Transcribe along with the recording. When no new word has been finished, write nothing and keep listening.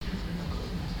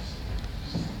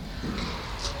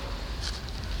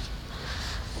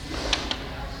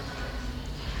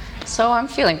So I'm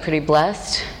feeling pretty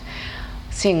blessed.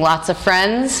 Seeing lots of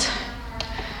friends,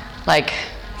 like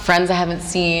friends I haven't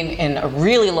seen in a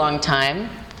really long time,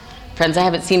 friends I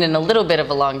haven't seen in a little bit of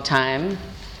a long time,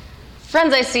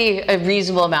 friends I see a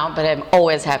reasonable amount but I'm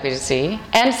always happy to see,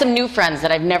 and some new friends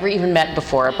that I've never even met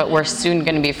before but we're soon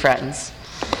going to be friends.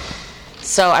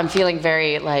 So I'm feeling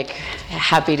very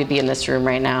happy to be in this room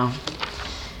right now.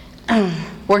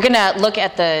 We're going to look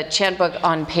at the chant book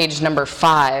on page number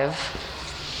 5.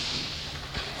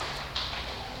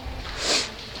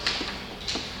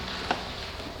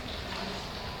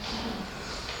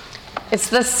 It's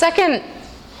the second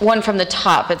one from the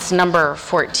top. It's number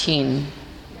 14.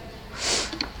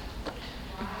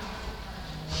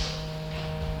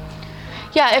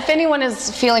 Yeah, if anyone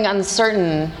is feeling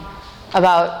uncertain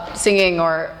about singing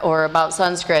or about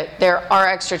Sanskrit, there are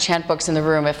extra chant books in the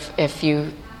room. If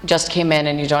you just came in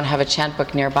and you don't have a chant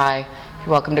book nearby, you're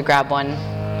welcome to grab one.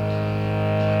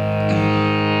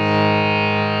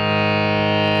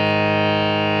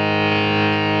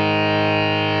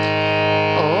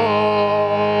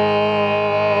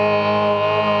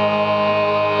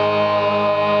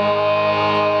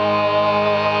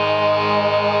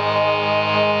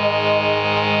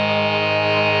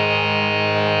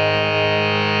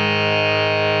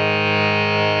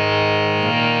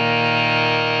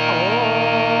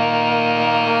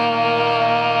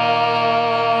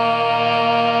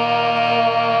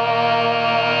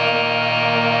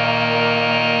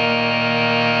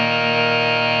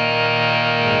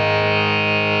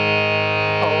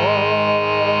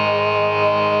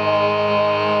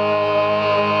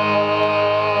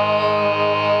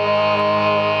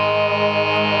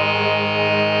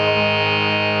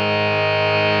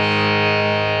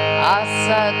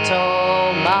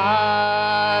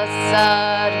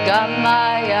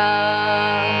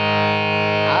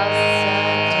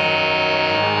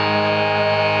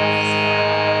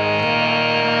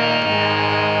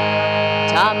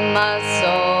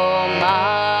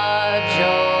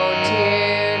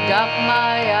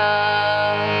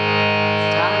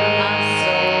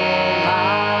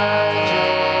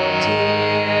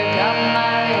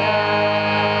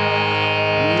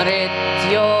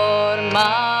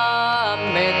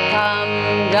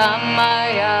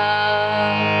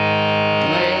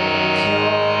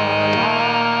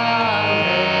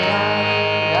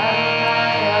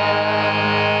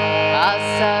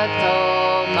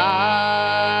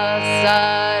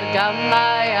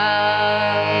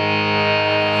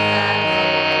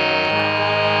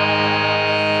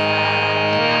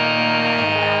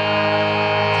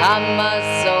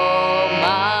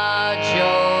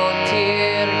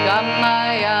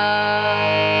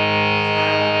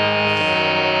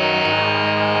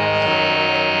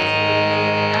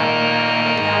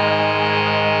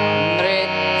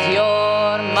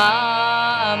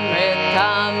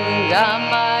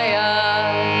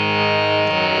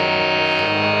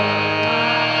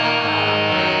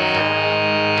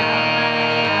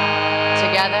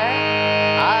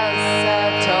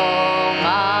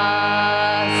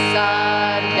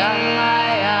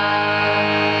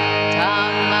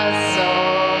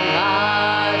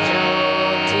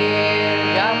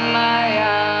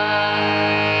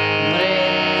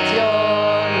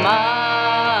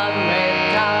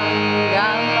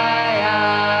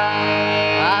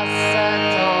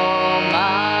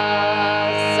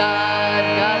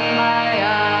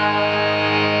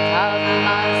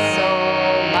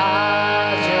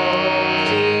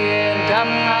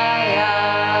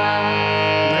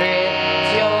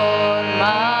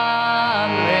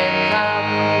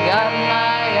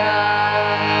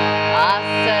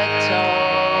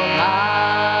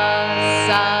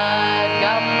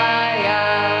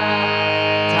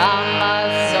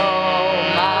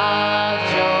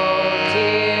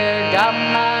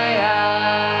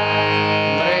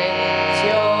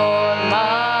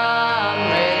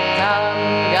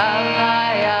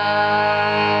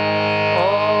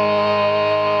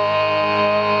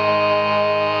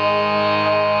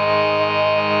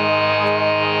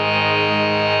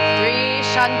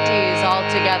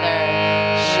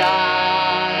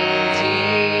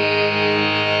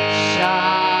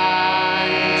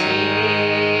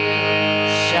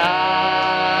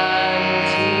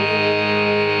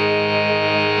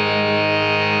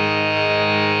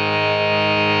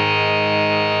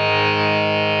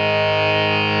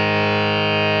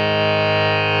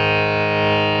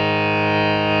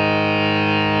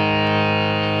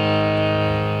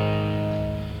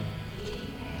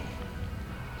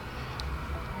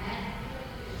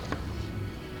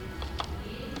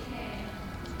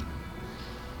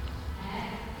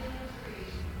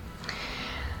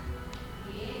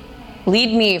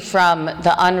 Lead me from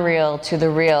the unreal to the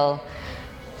real,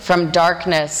 from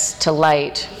darkness to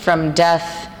light, from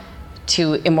death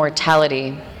to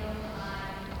immortality.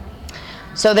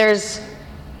 So there's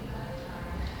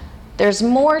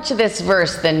more to this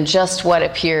verse than just what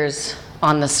appears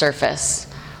on the surface.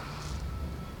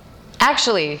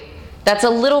 Actually, that's a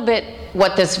little bit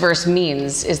what this verse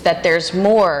means, is that there's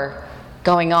more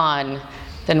going on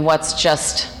than what's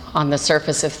just on the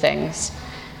surface of things.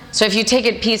 So if you take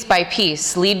it piece by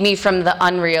piece, lead me from the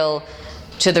unreal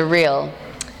to the real.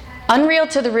 Unreal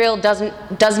to the real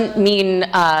doesn't mean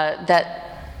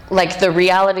that, like, the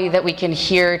reality that we can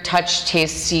hear, touch,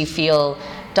 taste, see, feel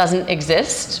doesn't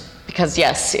exist. Because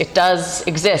yes, it does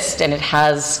exist, and it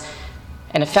has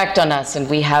an effect on us, and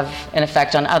we have an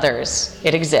effect on others.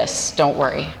 It exists, don't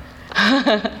worry.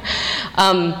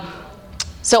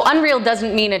 So unreal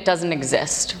doesn't mean it doesn't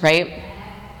exist, right?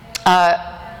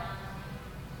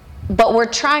 But we're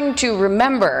trying to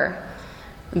remember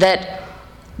that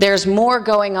there's more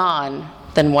going on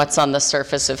than what's on the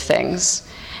surface of things.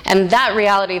 And that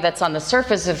reality that's on the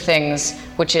surface of things,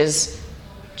 which is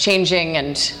changing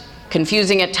and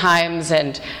confusing at times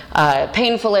and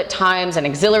painful at times and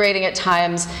exhilarating at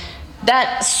times,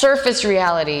 that surface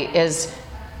reality is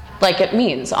like it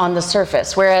means, on the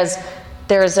surface. Whereas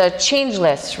there's a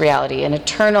changeless reality, an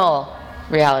eternal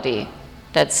reality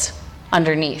that's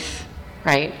underneath,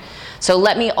 right? So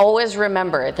let me always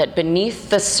remember that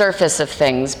beneath the surface of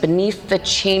things, beneath the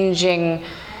changing,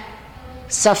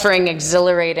 suffering,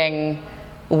 exhilarating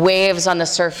waves on the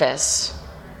surface,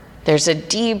 there's a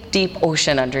deep, deep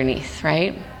ocean underneath,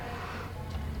 right?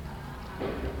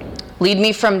 Lead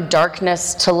me from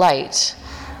darkness to light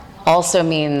also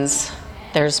means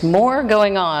there's more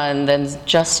going on than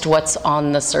just what's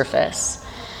on the surface.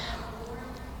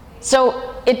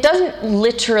 So it doesn't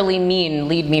literally mean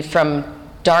lead me from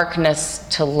darkness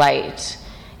to light.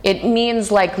 It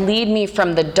means, like, lead me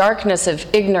from the darkness of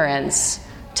ignorance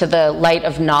to the light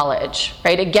of knowledge,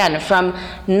 right? Again, from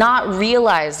not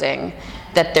realizing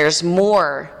that there's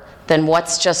more than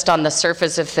what's just on the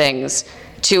surface of things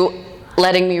to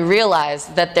letting me realize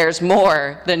that there's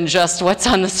more than just what's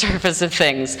on the surface of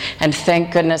things. And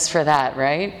thank goodness for that,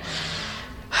 right?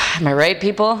 Am I right,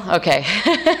 people? Okay.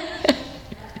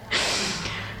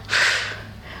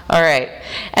 All right.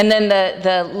 And then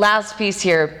the last piece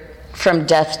here, from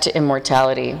death to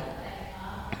immortality.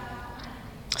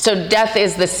 So death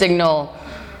is the signal,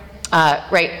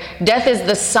 right? Death is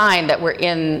the sign that we're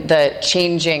in the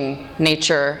changing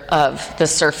nature of the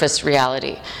surface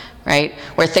reality, right?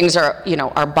 Where things are,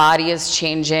 our body is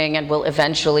changing and will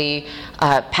eventually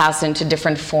pass into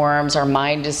different forms. Our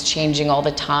mind is changing all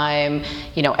the time.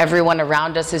 Everyone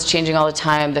around us is changing all the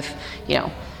time.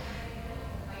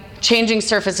 Changing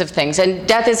surface of things. And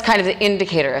death is kind of the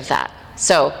indicator of that.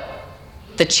 So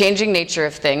the changing nature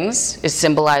of things is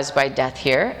symbolized by death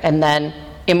here. And then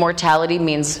immortality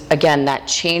means, again, that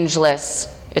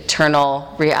changeless,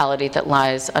 eternal reality that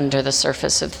lies under the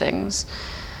surface of things.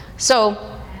 So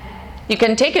you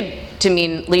can take it to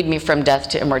mean lead me from death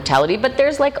to immortality, but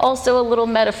there's also a little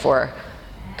metaphor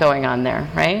going on there,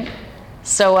 right?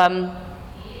 So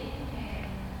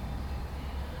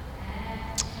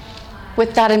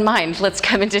with that in mind, let's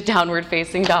come into downward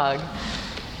facing dog.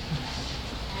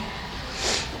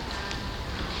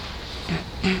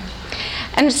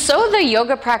 And so the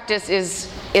yoga practice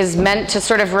is meant to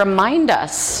sort of remind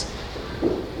us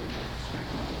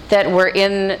that we're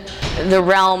in the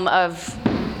realm of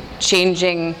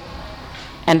changing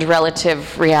and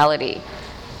relative reality.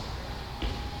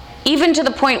 Even to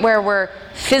the point where we're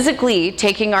physically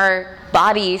taking our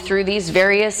body through these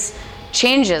various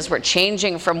changes. We're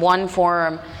changing from one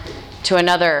form to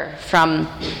another, from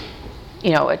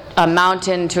a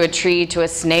mountain to a tree to a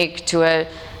snake to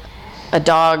a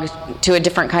dog to a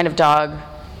different kind of dog.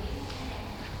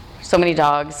 So many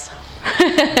dogs.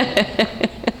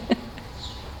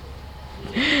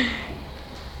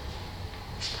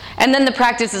 And then the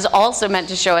practice is also meant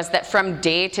to show us that from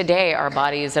day to day our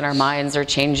bodies and our minds are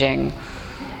changing.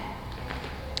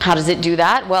 How does it do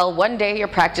that? Well, one day your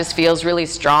practice feels really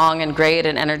strong and great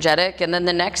and energetic, and then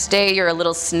the next day you're a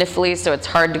little sniffly, so it's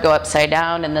hard to go upside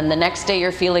down, and then the next day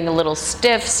you're feeling a little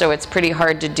stiff, so it's pretty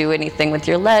hard to do anything with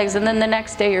your legs, and then the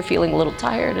next day you're feeling a little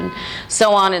tired, and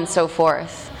so on and so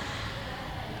forth.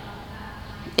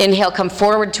 Inhale, come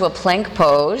forward to a plank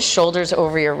pose, shoulders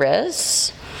over your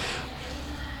wrists.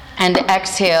 And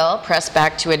exhale, press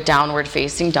back to a downward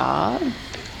facing dog.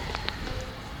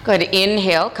 Go ahead,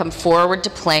 inhale, come forward to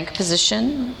plank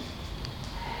position.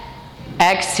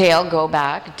 Exhale, go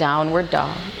back, downward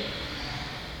dog.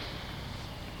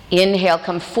 Inhale,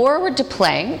 come forward to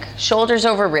plank, shoulders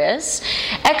over wrists.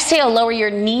 Exhale, lower your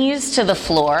knees to the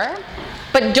floor,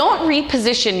 but don't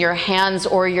reposition your hands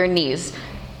or your knees.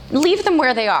 Leave them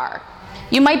where they are.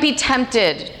 You might be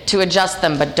tempted to adjust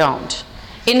them, but don't.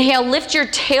 Inhale, lift your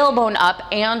tailbone up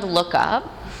and look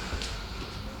up.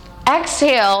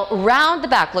 Exhale, round the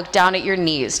back, look down at your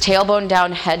knees, tailbone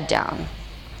down, head down.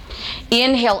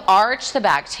 Inhale, arch the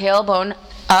back, tailbone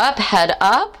up, head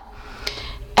up.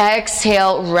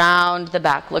 Exhale, round the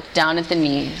back, look down at the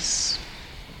knees.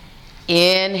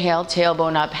 Inhale,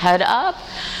 tailbone up, head up.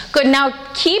 Good, now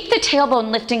keep the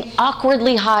tailbone lifting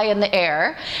awkwardly high in the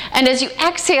air. And as you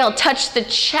exhale, touch the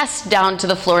chest down to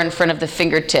the floor in front of the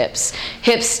fingertips.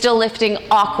 Hips still lifting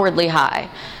awkwardly high.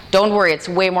 Don't worry, it's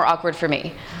way more awkward for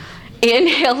me.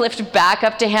 Inhale, lift back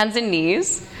up to hands and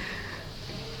knees.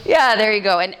 Yeah, there you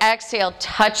go. And exhale,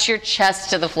 touch your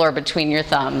chest to the floor between your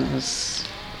thumbs.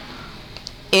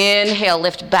 Inhale,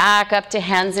 lift back up to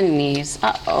hands and knees.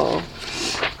 Uh-oh.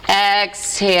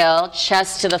 Exhale,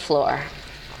 chest to the floor.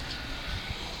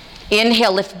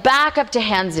 Inhale, lift back up to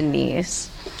hands and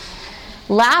knees.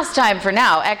 Last time for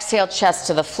now, exhale, chest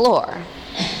to the floor.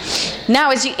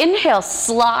 Now as you inhale,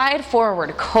 slide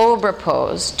forward, cobra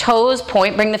pose. Toes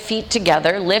point, bring the feet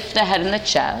together, lift the head and the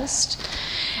chest.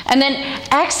 And then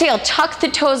exhale, tuck the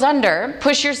toes under,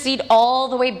 push your seat all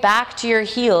the way back to your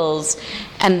heels,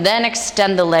 and then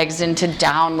extend the legs into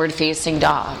downward facing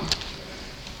dog.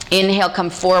 Inhale, come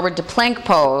forward to plank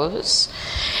pose.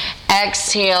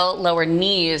 Exhale, lower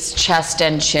knees, chest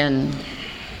and chin.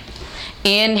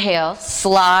 Inhale,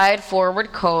 slide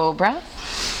forward, cobra.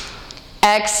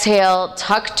 Exhale,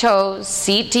 tuck toes,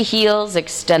 seat to heels,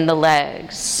 extend the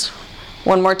legs.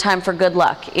 One more time for good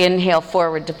luck. Inhale,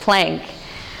 forward to plank.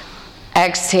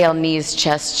 Exhale, knees,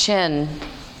 chest, chin.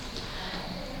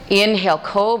 Inhale,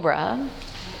 cobra.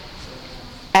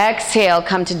 Exhale,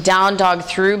 come to down dog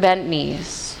through bent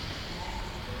knees.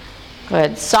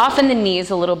 Good. Soften the knees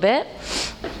a little bit.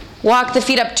 Walk the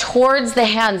feet up towards the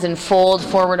hands and fold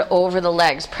forward over the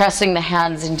legs, pressing the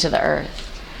hands into the earth.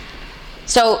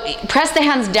 So press the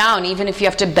hands down even if you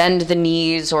have to bend the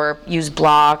knees or use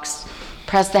blocks.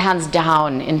 Press the hands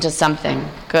down into something.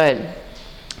 Good.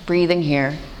 Breathing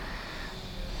here.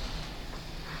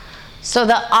 So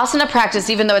the asana practice,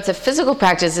 even though it's a physical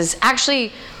practice, is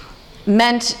actually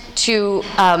meant to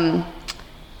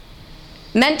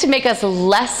make us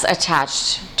less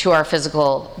attached to our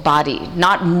physical body,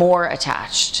 not more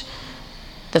attached.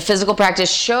 The physical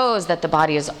practice shows that the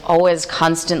body is always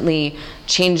constantly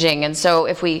changing. And so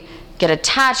if we get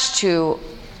attached to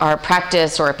our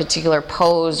practice or a particular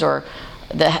pose or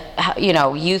the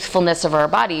youthfulness of our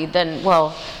body, then,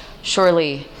 well,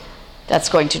 surely that's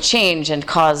going to change and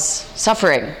cause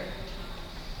suffering.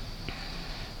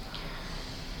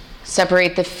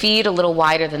 Separate the feet a little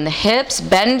wider than the hips,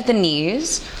 bend the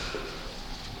knees,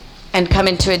 and come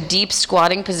into a deep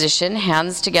squatting position,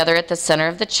 hands together at the center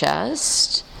of the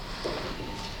chest.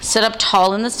 Sit up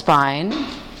tall in the spine.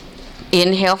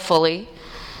 Inhale fully.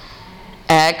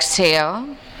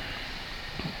 Exhale.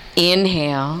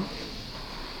 Inhale.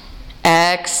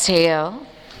 Exhale.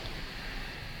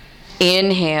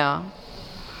 Inhale.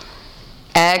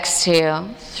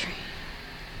 Exhale. 3.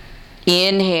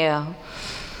 Inhale.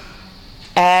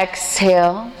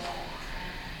 Exhale.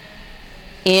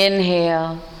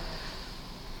 Inhale.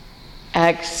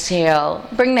 Exhale.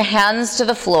 Bring the hands to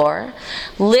the floor.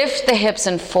 Lift the hips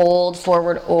and fold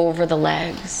forward over the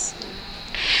legs.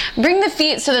 Bring the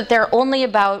feet so that they're only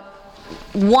about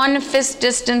 1 fist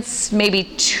distance, maybe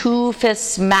 2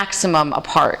 fists maximum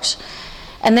apart.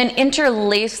 And then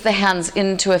interlace the hands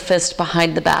into a fist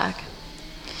behind the back.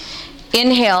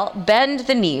 Inhale, bend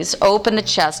the knees, open the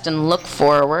chest and look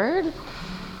forward.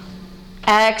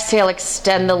 Exhale,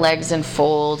 extend the legs and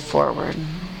fold forward.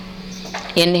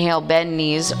 Inhale, bend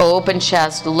knees, open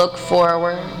chest, look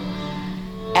forward.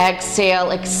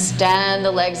 Exhale, extend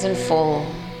the legs and fold.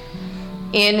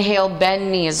 Inhale,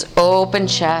 bend knees, open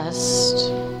chest.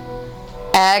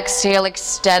 Exhale,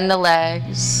 extend the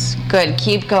legs. Good,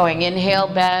 keep going. Inhale,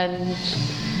 bend.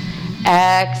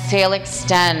 Exhale,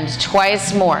 extend.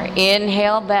 Twice more.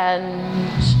 Inhale,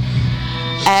 bend.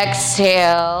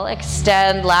 Exhale,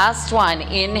 extend. Last one.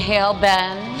 Inhale,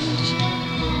 bend.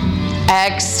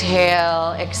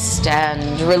 Exhale,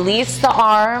 extend. Release the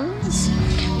arms.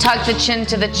 Tuck the chin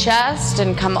to the chest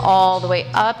and come all the way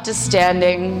up to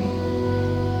standing.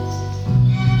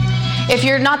 If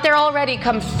you're not there already,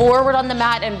 come forward on the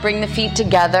mat and bring the feet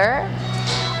together.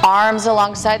 Arms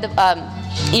alongside the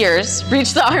ears.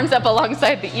 Reach the arms up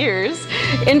alongside the ears.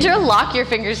 Interlock your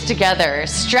fingers together.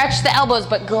 Stretch the elbows,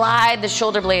 but glide the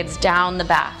shoulder blades down the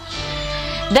back.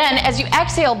 Then as you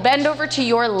exhale, bend over to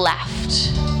your left,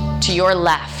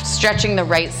 stretching the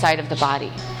right side of the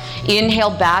body. Inhale,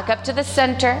 back up to the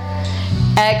center.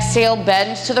 Exhale,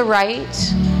 bend to the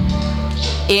right.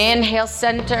 Inhale,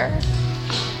 center.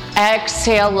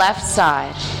 Exhale, left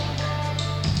side.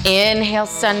 Inhale,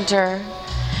 center.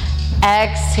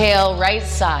 Exhale, right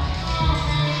side.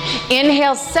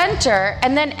 Inhale, center,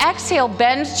 and then exhale,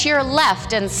 bend to your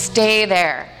left and stay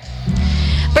there.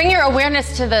 Bring your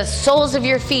awareness to the soles of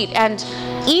your feet and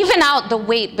even out the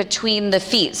weight between the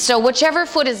feet. So whichever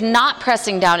foot is not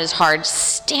pressing down as hard,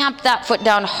 stamp that foot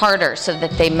down harder so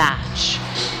that they match.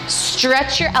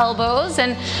 Stretch your elbows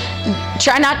and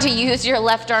try not to use your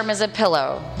left arm as a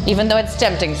pillow, even though it's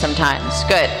tempting sometimes.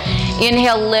 Good.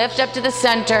 Inhale, lift up to the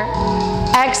center.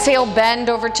 Exhale, bend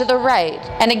over to the right.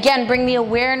 And again, bring the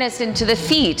awareness into the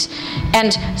feet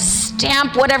and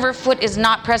stamp whatever foot is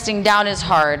not pressing down as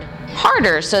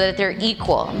harder so that they're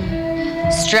equal.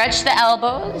 Stretch the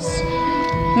elbows.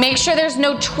 Make sure there's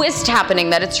no twist happening,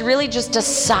 that it's really just a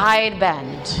side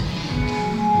bend.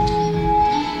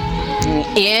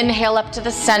 Inhale up to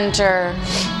the center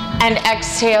and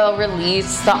exhale,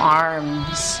 release the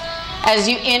arms. As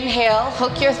you inhale,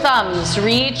 hook your thumbs,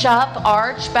 reach up,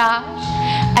 arch back.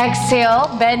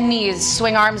 Exhale, bend knees,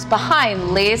 swing arms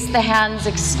behind, lace the hands,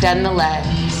 extend the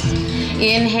legs.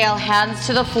 Inhale, hands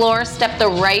to the floor, step the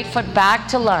right foot back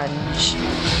to lunge.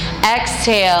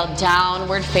 Exhale,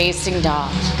 downward facing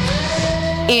dog.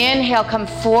 Inhale, come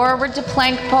forward to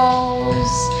plank pose.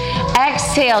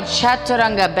 Exhale,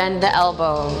 chaturanga, bend the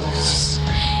elbows.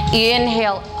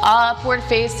 Inhale, upward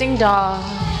facing dog.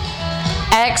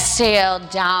 Exhale,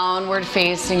 downward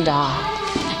facing dog.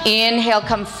 Inhale,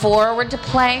 come forward to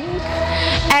plank.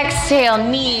 Exhale,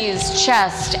 knees,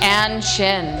 chest, and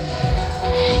chin.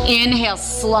 Inhale,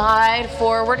 slide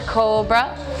forward,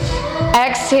 cobra.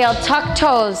 Exhale, tuck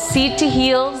toes, seat to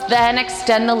heels, then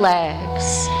extend the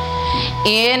legs.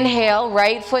 Inhale,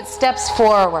 right foot steps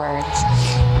forward.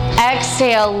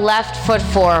 Exhale, left foot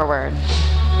forward.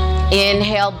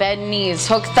 Inhale, bend knees,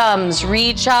 hook thumbs,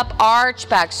 reach up, arch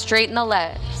back, straighten the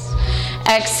legs.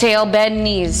 Exhale, bend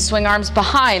knees, swing arms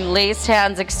behind, lace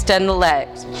hands, extend the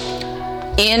legs.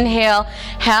 Inhale,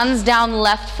 hands down,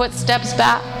 left foot steps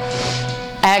back.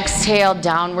 Exhale,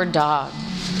 downward dog.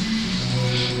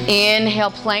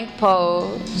 Inhale, plank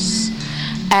pose.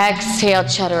 Exhale,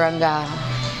 chaturanga.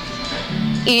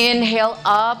 Inhale,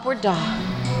 upward dog.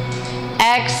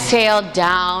 Exhale,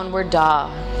 downward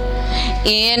dog.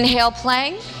 Inhale,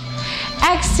 plank.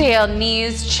 Exhale,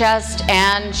 knees, chest,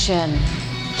 and chin.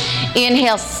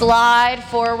 Inhale, slide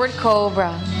forward,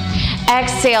 cobra.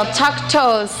 Exhale, tuck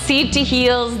toes, seat to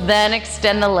heels, then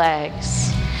extend the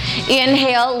legs.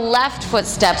 Inhale, left foot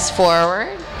steps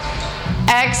forward.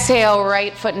 Exhale,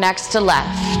 right foot next to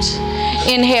left.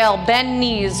 Inhale, bend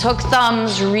knees, hook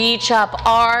thumbs, reach up,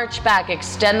 arch back,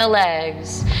 extend the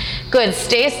legs. Good,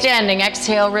 stay standing.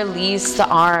 Exhale, release the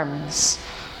arms.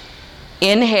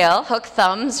 Inhale, hook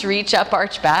thumbs, reach up,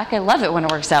 arch back. I love it when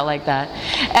it works out like that.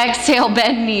 Exhale,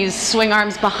 bend knees, swing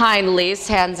arms behind, lace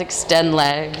hands, extend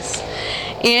legs.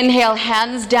 Inhale,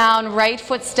 hands down, right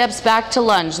foot steps back to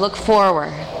lunge, look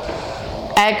forward.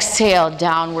 Exhale,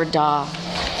 downward dog.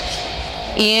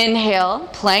 Inhale,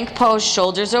 plank pose,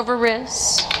 shoulders over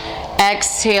wrists.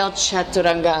 Exhale,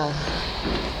 chaturanga.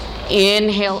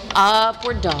 Inhale,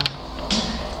 upward dog.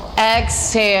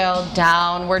 Exhale,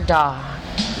 downward dog.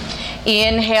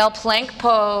 Inhale, plank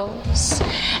pose.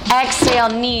 Exhale,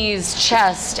 knees,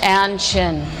 chest, and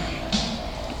chin.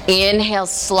 Inhale,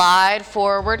 slide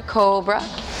forward, cobra.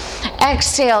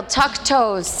 Exhale, tuck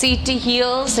toes, seat to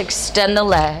heels, extend the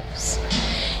legs.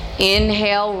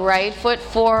 Inhale, right foot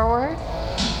forward.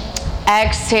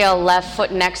 Exhale, left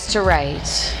foot next to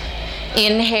right.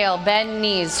 Inhale, bend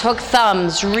knees, hook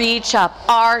thumbs, reach up,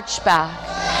 arch back.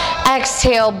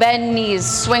 Exhale, bend knees,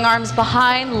 swing arms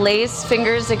behind, lace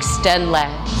fingers, extend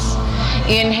legs.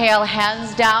 Inhale,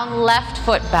 hands down, left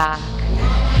foot back.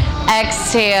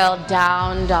 Exhale,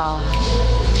 down dog.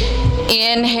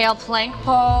 Inhale, plank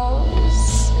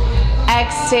pose.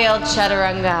 Exhale,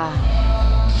 chaturanga.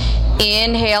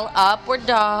 Inhale, upward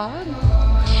dog.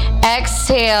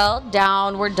 Exhale,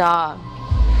 downward dog.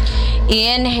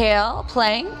 Inhale,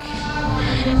 plank.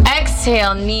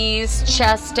 Exhale, knees,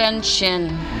 chest, and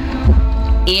chin.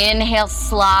 Inhale,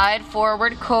 slide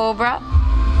forward, cobra.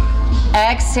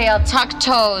 Exhale, tuck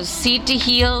toes, seat to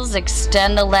heels,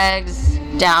 extend the legs,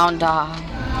 down dog.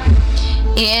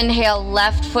 Inhale,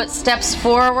 left foot steps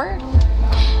forward.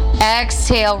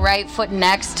 Exhale, right foot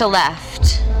next to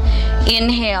left.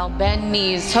 Inhale, bend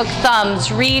knees, hook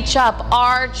thumbs, reach up,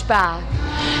 arch back.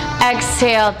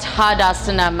 Exhale,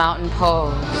 Tadasana, mountain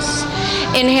pose.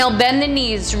 Inhale, bend the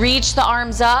knees, reach the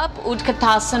arms up,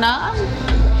 Utkatasana.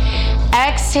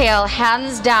 Exhale,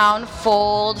 hands down,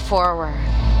 fold forward.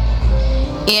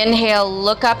 Inhale,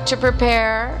 look up to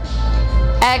prepare.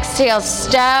 Exhale,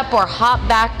 step or hop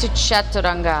back to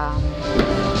Chaturanga.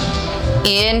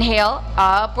 Inhale,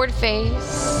 upward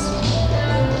face.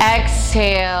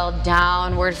 Exhale,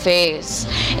 downward face.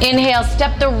 Inhale,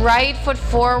 step the right foot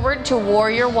forward to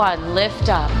warrior one. Lift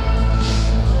up.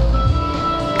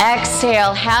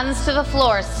 Exhale, hands to the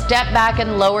floor. Step back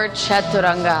and lower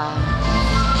Chaturanga.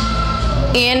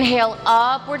 Inhale,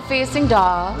 upward facing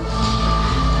dog.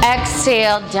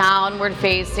 Exhale, downward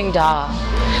facing dog.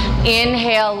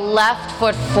 Inhale, left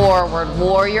foot forward,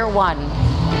 warrior one.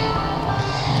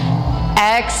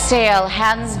 Exhale,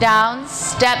 hands down,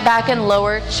 step back and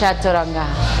lower Chaturanga.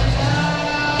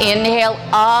 Inhale,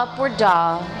 upward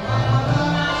dog.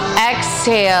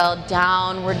 Exhale,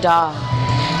 downward dog.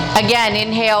 Again,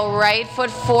 inhale, right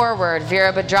foot forward,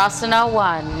 Virabhadrasana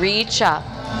 1, reach up.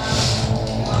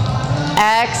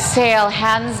 Exhale,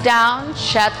 hands down,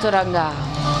 Chaturanga.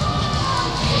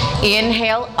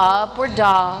 Inhale, upward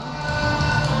dog.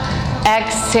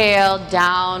 Exhale,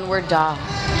 downward dog.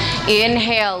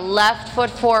 Inhale, left foot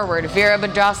forward,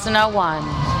 Virabhadrasana 1.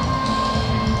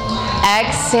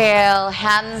 Exhale,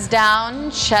 hands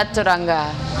down,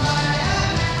 Chaturanga.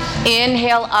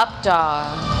 Inhale, up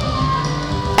dog.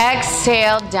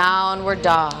 Exhale, downward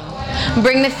dog.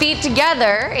 Bring the feet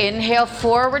together. Inhale,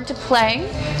 forward to plank.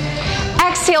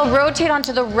 Exhale, rotate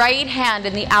onto the right hand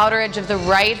and the outer edge of the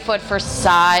right foot for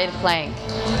side plank.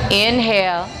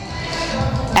 Inhale.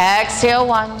 Exhale,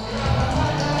 1.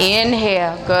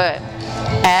 Inhale, good.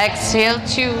 Exhale,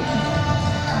 2.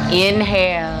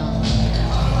 Inhale.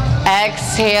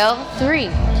 Exhale, 3.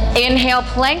 Inhale,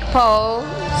 plank pose.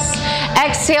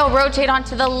 Exhale, rotate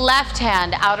onto the left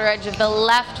hand, outer edge of the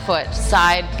left foot,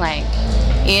 side plank.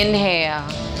 Inhale.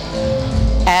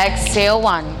 Exhale,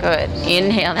 1, good.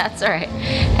 Inhale, that's all right.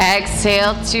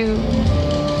 Exhale, 2.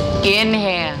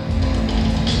 Inhale.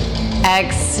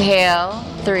 Exhale,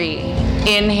 3.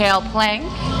 Inhale, plank.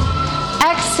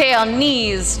 Exhale,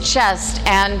 knees, chest,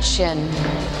 and chin.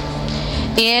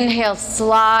 Inhale,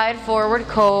 slide forward,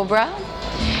 cobra.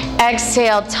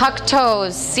 Exhale, tuck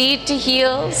toes, seat to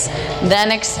heels,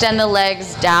 then extend the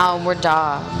legs, downward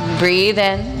dog. Breathe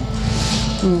in,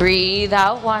 breathe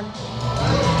out, 1.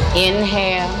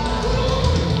 Inhale,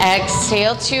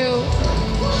 exhale, 2.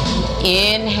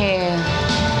 Inhale,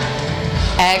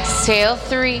 exhale,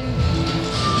 3.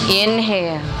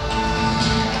 Inhale,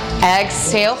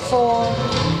 exhale, 4.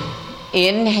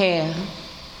 Inhale,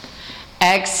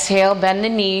 exhale, bend the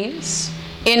knees.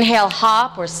 Inhale,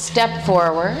 hop or step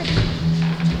forward.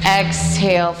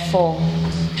 Exhale, fold.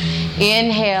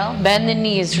 Inhale, bend the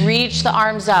knees, reach the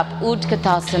arms up,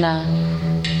 Utkatasana.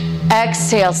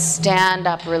 Exhale, stand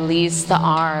up, release the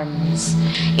arms.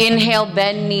 Inhale,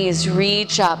 bend knees,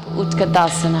 reach up,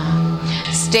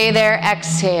 Utkatasana. Stay there,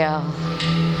 exhale.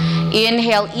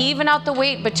 Inhale, even out the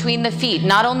weight between the feet,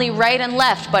 not only right and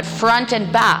left, but front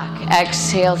and back.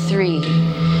 Exhale, 3.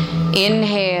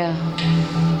 Inhale.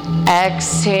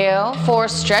 Exhale, 4.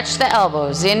 Stretch the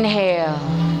elbows. Inhale.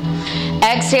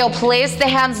 Exhale, place the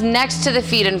hands next to the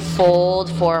feet and fold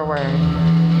forward.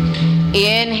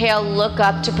 Inhale, look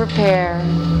up to prepare.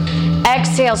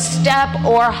 Exhale, step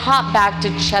or hop back to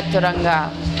Chaturanga.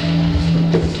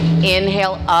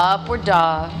 Inhale, upward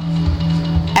dog.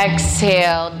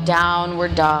 Exhale,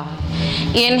 downward dog.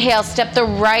 Inhale, step the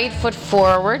right foot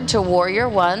forward to warrior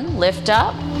 1. Lift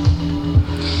up.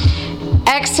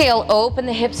 Exhale, open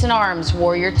the hips and arms,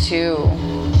 warrior 2.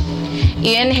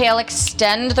 Inhale,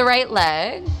 extend the right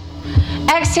leg.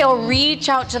 Exhale, reach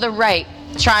out to the right.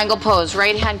 Triangle pose,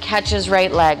 right hand catches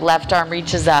right leg, left arm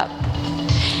reaches up.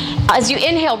 As you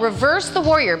inhale, reverse the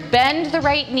warrior, bend the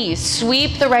right knee,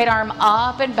 sweep the right arm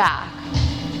up and back.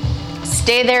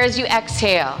 Stay there as you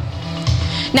exhale.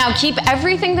 Now keep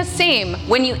everything the same.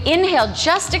 When you inhale,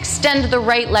 just extend the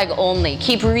right leg only.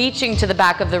 Keep reaching to the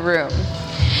back of the room.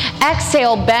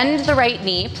 Exhale, bend the right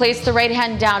knee, place the right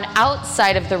hand down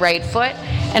outside of the right foot,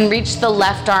 and reach the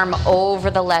left arm over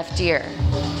the left ear.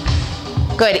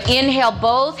 Good. Inhale,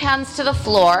 both hands to the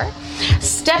floor.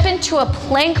 Step into a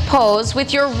plank pose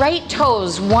with your right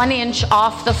toes 1 inch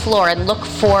off the floor and look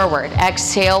forward.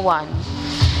 Exhale, 1.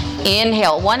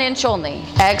 Inhale, 1 inch only.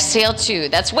 Exhale, 2.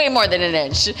 That's way more than an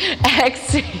inch.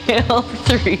 Exhale,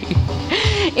 3.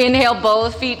 Inhale,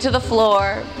 both feet to the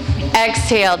floor.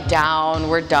 Exhale,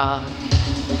 downward dog.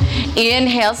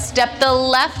 Inhale, step the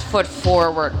left foot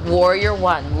forward. Warrior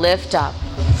 1, lift up.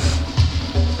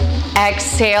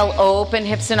 Exhale, open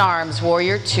hips and arms,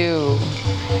 warrior two.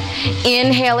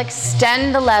 Inhale,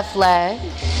 extend the left leg.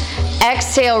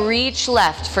 Exhale, reach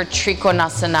left for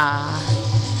Trikonasana.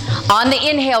 On the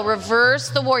inhale, reverse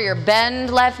the warrior, bend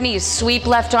left knee, sweep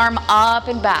left arm up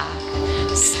and back.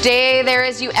 Stay there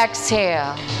as you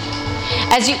exhale.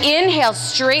 As you inhale,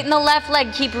 straighten the left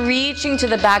leg, keep reaching to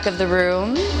the back of the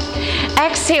room.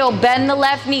 Exhale, bend the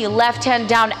left knee, left hand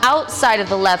down outside of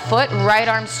the left foot, right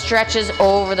arm stretches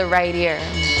over the right ear.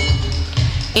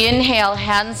 Inhale,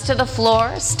 hands to the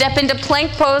floor, step into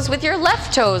plank pose with your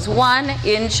left toes 1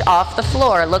 inch off the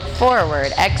floor, look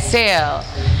forward, exhale.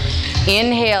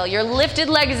 Inhale, your lifted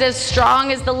leg is as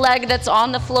strong as the leg that's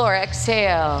on the floor,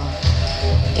 exhale.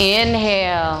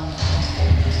 Inhale.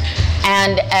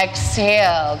 And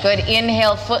exhale. Good.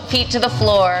 Inhale, feet to the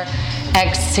floor.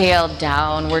 Exhale,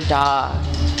 downward dog.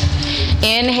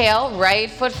 Inhale,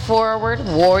 right foot forward,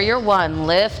 warrior one,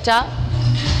 lift up.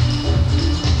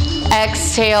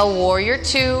 Exhale, warrior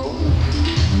two.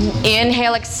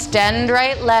 Inhale, extend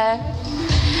right leg.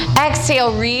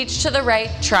 Exhale, reach to the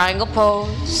right, triangle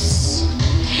pose.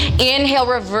 Inhale,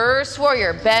 reverse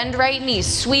warrior, bend right knee,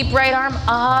 sweep right arm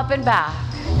up and back.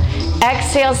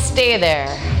 Exhale, stay there.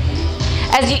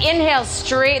 As you inhale,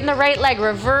 straighten the right leg,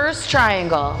 reverse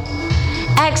triangle.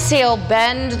 Exhale,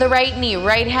 bend the right knee,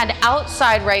 right hand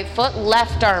outside right foot,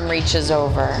 left arm reaches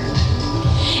over.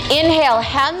 Inhale,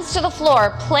 hands to the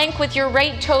floor, plank with your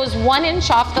right toes 1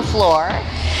 inch off the floor,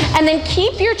 and then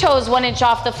keep your toes 1 inch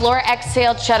off the floor,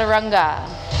 exhale, chaturanga.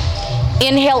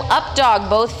 Inhale, up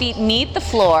dog, both feet meet the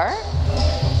floor.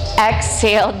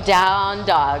 Exhale, down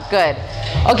dog, good.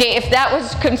 Okay, if that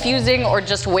was confusing or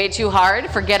just way too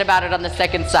hard, forget about it on the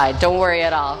second side. Don't worry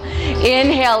at all.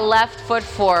 Inhale, left foot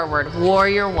forward,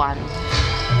 warrior one.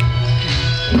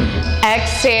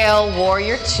 Exhale,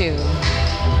 warrior two.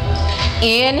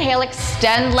 Inhale,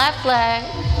 extend left leg.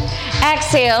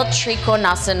 Exhale,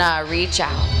 Trikonasana, reach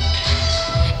out.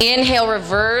 Inhale,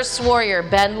 reverse warrior,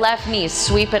 bend left knee,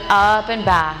 sweep it up and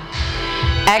back.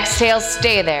 Exhale,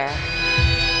 stay there.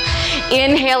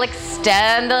 Inhale,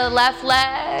 extend the left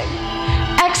leg.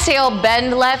 Exhale,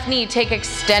 bend left knee, take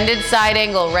extended side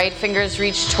angle, right fingers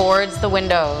reach towards the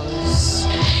windows.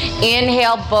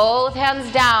 Inhale, both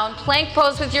hands down, plank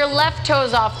pose with your left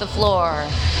toes off the floor.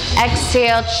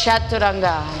 Exhale,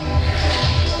 chaturanga.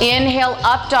 Inhale,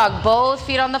 up dog, both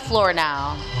feet on the floor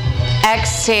now.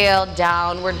 Exhale,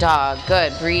 downward dog.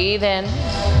 Good. Breathe in.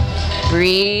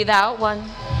 Breathe out. 1.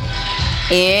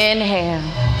 Inhale.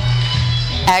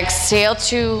 Exhale.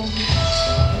 2.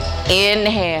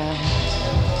 Inhale.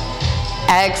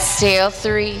 Exhale.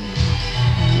 3.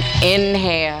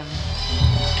 Inhale.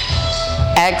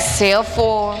 Exhale.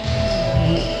 4.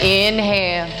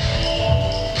 Inhale.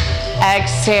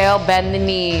 Exhale, bend the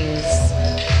knees.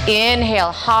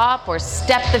 Inhale, hop or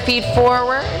step the feet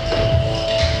forward.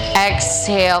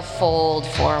 Exhale, fold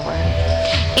forward.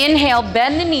 Inhale,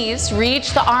 bend the knees,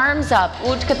 reach the arms up,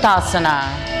 Utkatasana.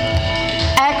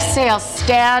 Exhale,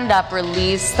 stand up,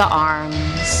 release the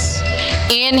arms.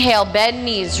 Inhale, bend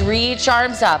knees, reach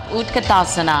arms up,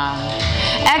 Utkatasana.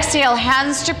 Exhale,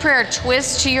 hands to prayer,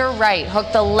 twist to your right,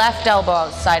 hook the left elbow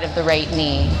outside of the right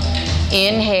knee.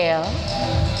 Inhale.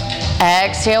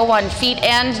 Exhale, 1, feet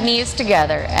and knees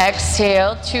together.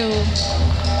 Exhale, 2.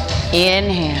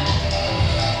 Inhale.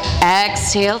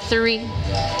 Exhale, 3.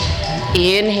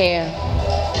 Inhale.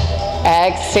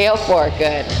 Exhale, 4.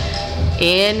 Good.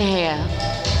 Inhale.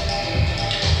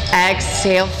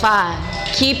 Exhale,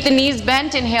 5. Keep the knees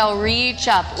bent. Inhale, reach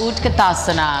up.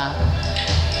 Utkatasana.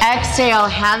 Exhale,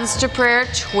 hands to prayer.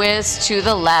 Twist to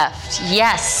the left.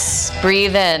 Yes.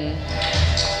 Breathe in.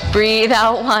 Breathe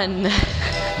out. 1.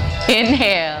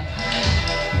 Inhale.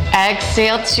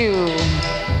 Exhale, 2.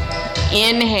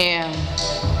 Inhale.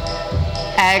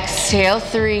 Exhale,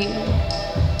 3.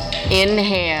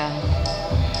 Inhale.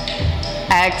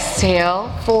 Exhale,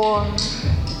 4.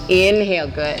 Inhale,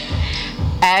 good.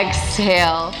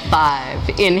 Exhale,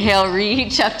 5. Inhale,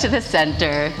 reach up to the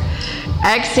center.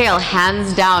 Exhale,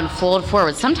 hands down, fold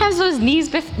forward. Sometimes those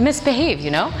knees misbehave,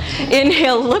 you know?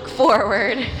 Inhale, look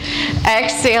forward.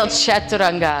 Exhale,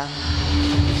 chaturanga.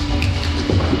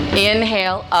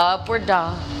 Inhale, upward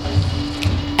dog.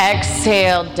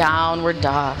 Exhale, downward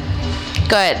dog.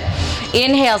 Good.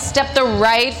 Inhale, step the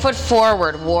right foot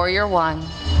forward, warrior one.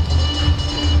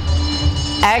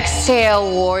 Exhale,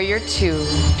 warrior two.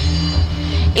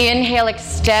 Inhale,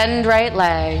 extend right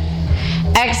leg.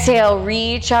 Exhale,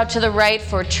 reach out to the right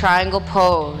for triangle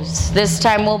pose. This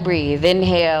time we'll breathe.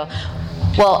 Inhale.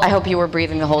 Well, I hope you were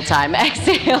breathing the whole time.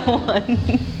 Exhale, 1.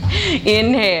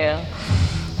 Inhale.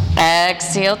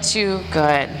 Exhale, 2.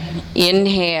 Good.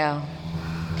 Inhale.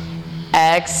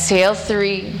 Exhale,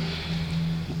 3.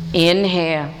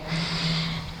 Inhale.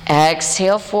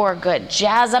 Exhale, 4. Good.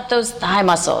 Jazz up those thigh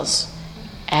muscles.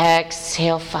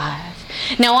 Exhale,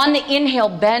 5. Now on the inhale,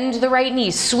 bend the right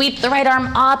knee. Sweep the right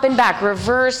arm up and back.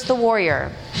 Reverse the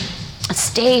warrior.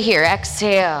 Stay here.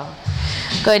 Exhale.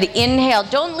 Good. Inhale.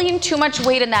 Don't lean too much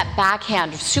weight in that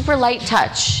backhand. Super light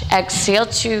touch. Exhale,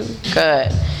 2.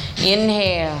 Good.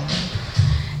 Inhale.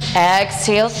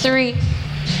 Exhale, 3.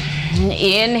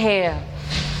 Inhale.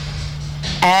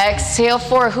 Exhale,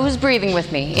 4. Who's breathing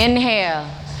with me? Inhale.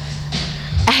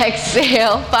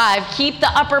 Exhale, 5. Keep the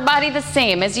upper body the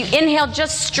same. As you inhale,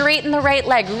 just straighten the right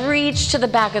leg. Reach to the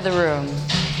back of the room.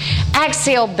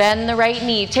 Exhale, bend the right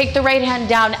knee. Take the right hand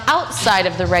down outside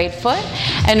of the right foot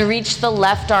and reach the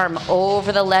left arm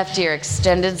over the left ear.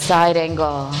 Extended side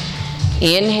angle.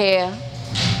 Inhale.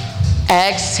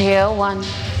 Exhale, 1.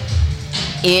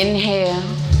 Inhale.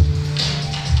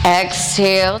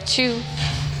 Exhale, 2.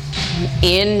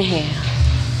 Inhale.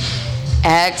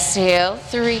 Exhale,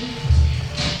 3.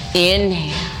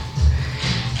 Inhale.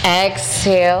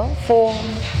 Exhale, 4.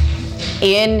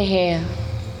 Inhale.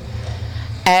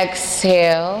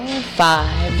 Exhale,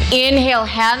 5. Inhale,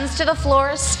 hands to the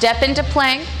floor, step into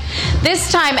plank.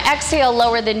 This time, exhale,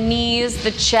 lower the knees,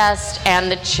 the chest,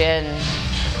 and the chin.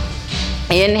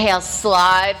 Inhale,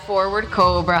 slide forward,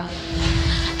 cobra.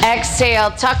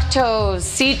 Exhale, tuck toes,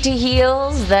 seat to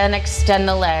heels, then extend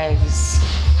the legs.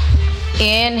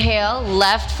 Inhale,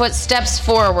 left foot steps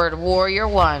forward, warrior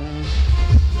 1.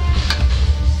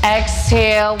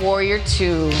 Exhale, warrior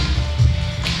 2.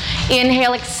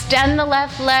 Inhale, extend the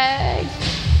left leg.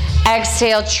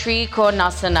 Exhale,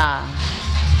 Trikonasana.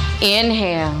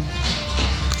 Inhale.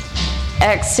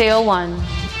 Exhale, 1.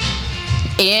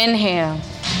 Inhale.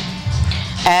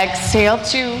 Exhale,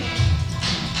 2.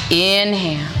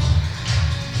 Inhale.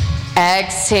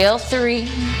 Exhale, 3.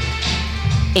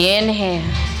 Inhale.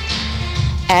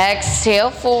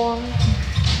 Exhale, 4.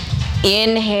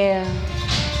 Inhale.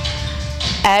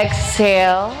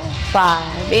 Exhale,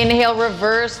 5. Inhale,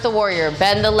 reverse the warrior.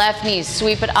 Bend the left knee.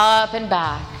 Sweep it up and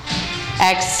back.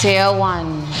 Exhale,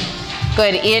 1.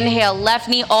 Good. Inhale, left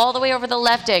knee all the way over the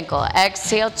left ankle.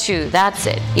 Exhale, 2. That's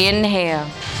it. Inhale.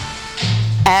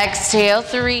 Exhale,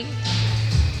 3.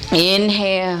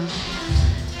 Inhale.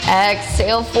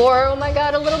 Exhale, 4. Oh my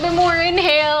God, a little bit more.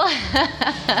 Inhale.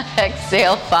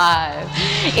 Exhale,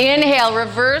 5. Inhale,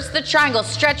 reverse the triangle.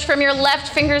 Stretch from your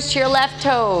left fingers to your left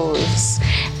toes.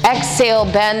 Exhale,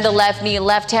 bend the left knee,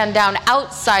 left hand down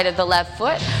outside of the left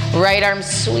foot. Right arm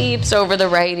sweeps over the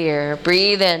right ear.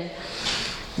 Breathe in.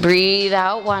 Breathe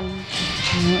out, 1.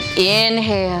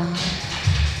 Inhale.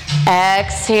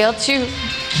 Exhale, 2.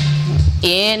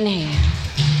 Inhale.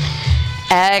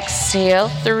 Exhale,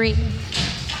 3.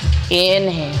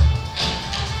 Inhale.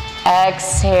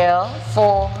 Exhale,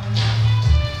 4.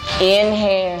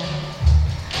 Inhale.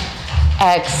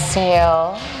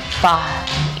 Exhale,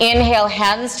 5. Inhale,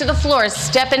 hands to the floor.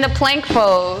 Step into plank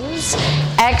pose.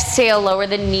 Exhale, lower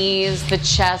the knees, the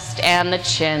chest, and the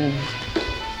chin.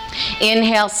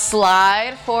 Inhale,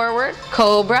 slide forward,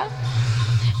 cobra.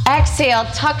 Exhale,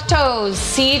 tuck toes,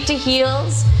 seat to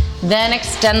heels. Then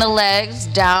extend the legs,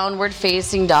 downward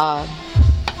facing dog.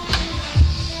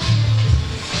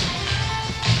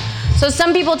 So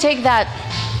some people take that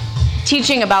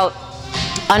teaching about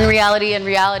unreality and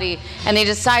reality and they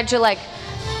decide to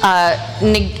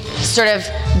sort of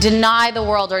deny the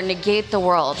world or negate the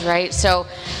world, right? So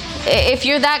if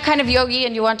you're that kind of yogi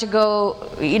and you want to go,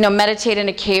 meditate in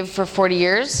a cave for 40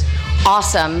 years,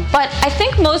 awesome. But I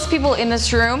think most people in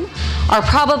this room are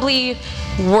probably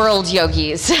world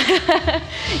yogis.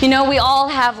 We all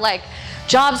have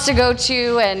jobs to go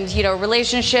to and,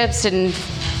 relationships and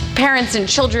parents and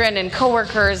children and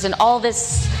coworkers and all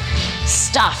this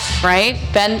stuff, right?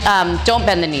 Don't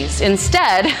bend the knees.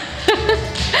 Instead,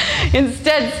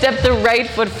 step the right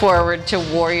foot forward to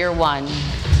warrior 1.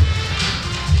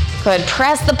 Good.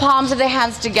 Press the palms of the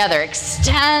hands together.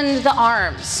 Extend the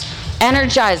arms.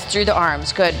 Energize through the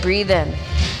arms. Good. Breathe in.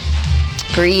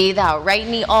 Breathe out. Right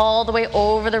knee all the way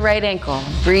over the right ankle.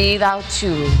 Breathe out,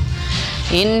 2.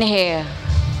 Inhale.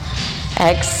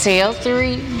 Exhale,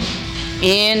 3.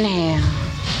 Inhale.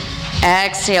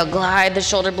 Exhale. Glide the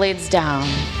shoulder blades down.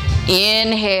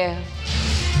 Inhale.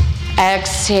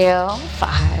 Exhale,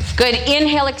 5. Good.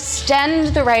 Inhale,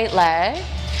 extend the right leg.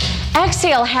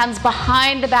 Exhale, hands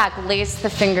behind the back. Lace the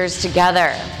fingers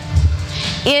together.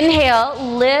 Inhale,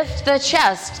 lift the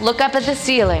chest. Look up at the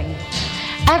ceiling.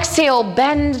 Exhale,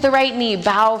 bend the right knee.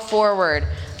 Bow forward.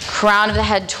 Crown of the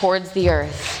head towards the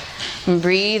earth.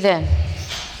 Breathe in.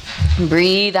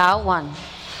 Breathe out, 1.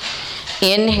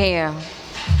 Inhale.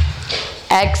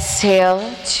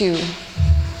 Exhale, 2.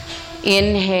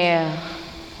 Inhale.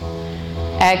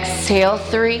 Exhale,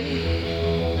 3.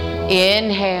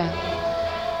 Inhale.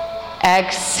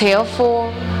 Exhale, 4.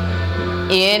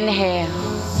 Inhale.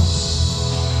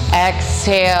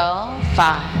 Exhale,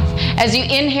 5. As you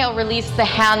inhale, release the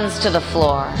hands to the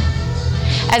floor.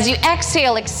 As you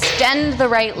exhale, extend the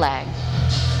right leg.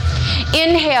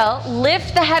 Inhale,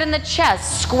 lift the head and the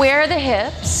chest, square the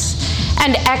hips,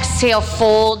 and exhale,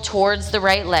 fold towards the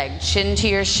right leg, chin to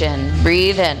your shin.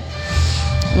 Breathe in.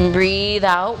 Breathe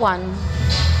out, 1.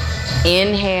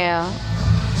 Inhale.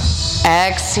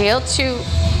 Exhale, 2.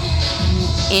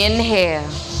 Inhale.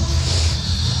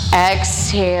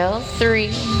 Exhale, 3.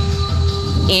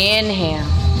 Inhale.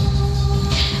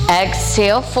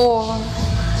 Exhale, 4.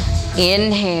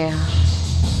 Inhale.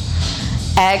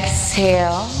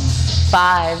 Exhale,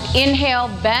 5. Inhale,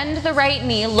 bend the right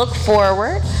knee, look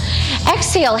forward.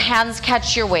 Exhale, hands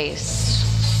catch your waist.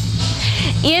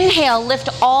 Inhale, lift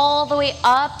all the way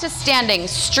up to standing.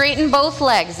 Straighten both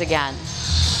legs again.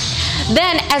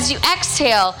 Then, as you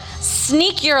exhale,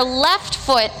 sneak your left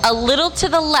foot a little to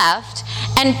the left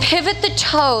and pivot the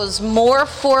toes more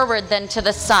forward than to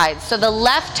the side. So the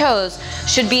left toes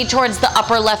should be towards the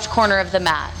upper left corner of the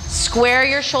mat. Square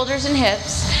your shoulders and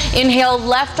hips. Inhale,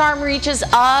 left arm reaches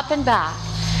up and back.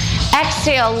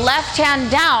 Exhale, left hand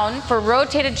down for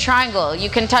rotated triangle. You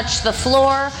can touch the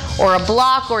floor or a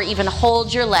block or even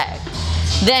hold your leg.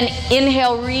 Then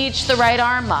inhale, reach the right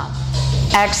arm up.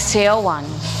 Exhale, 1.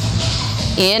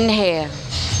 Inhale.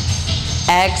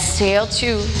 Exhale,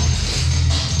 2.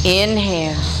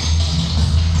 Inhale.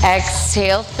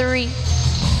 Exhale, 3.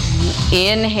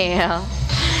 Inhale.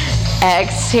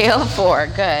 Exhale, 4.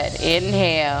 Good.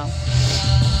 Inhale.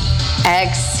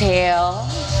 Exhale,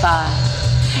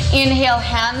 5. Inhale,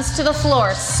 hands to the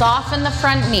floor. Soften the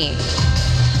front knee.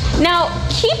 Now,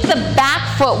 keep the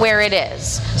back foot where it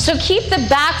is. So keep the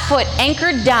back foot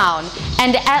anchored down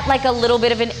and at like a little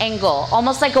bit of an angle,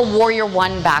 almost like a warrior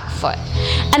 1 back foot.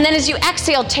 And then as you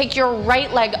exhale, take your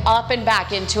right leg up and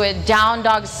back into a down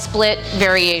dog split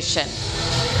variation.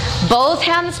 Both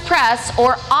hands press,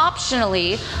 or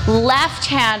optionally, left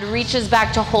hand reaches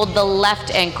back to hold the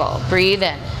left ankle. Breathe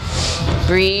in.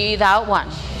 Breathe out, 1.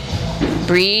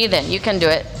 Breathe in. You can do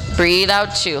it. Breathe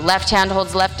out, 2. Left hand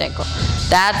holds left ankle.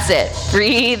 That's it.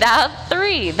 Breathe out,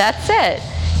 3. That's it.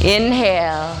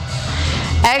 Inhale.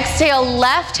 Exhale,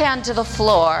 left hand to the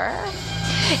floor.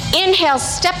 Inhale,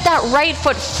 step that right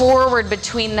foot forward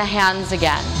between the hands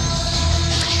again.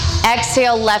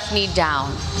 Exhale, left knee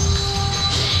down.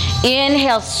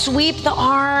 Inhale, sweep the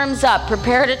arms up.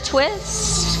 Prepare to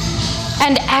twist.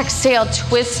 And exhale,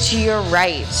 twist to your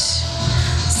right.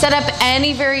 Set up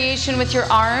any variation with your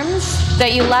arms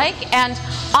that you like, and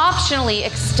optionally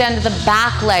extend the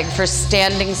back leg for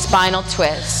standing spinal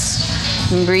twist.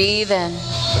 Breathe in.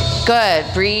 Good.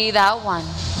 Breathe out, 1.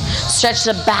 Stretch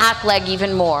the back leg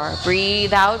even more.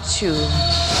 Breathe out, 2.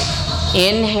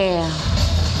 Inhale.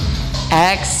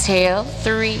 Exhale,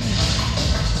 3.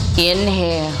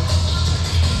 Inhale.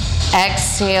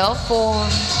 Exhale, 4.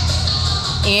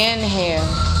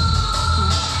 Inhale.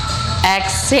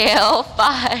 Exhale,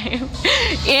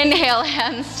 5. Inhale,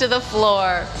 hands to the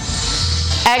floor.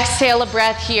 Exhale, a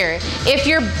breath here. If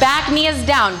your back knee is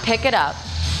down, pick it up.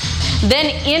 Then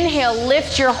inhale,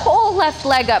 lift your whole left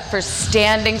leg up for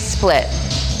standing split.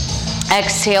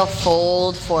 Exhale,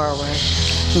 fold forward.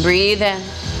 Breathe in.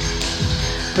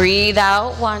 Breathe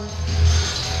out, 1.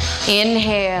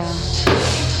 Inhale.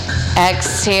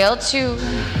 Exhale, 2.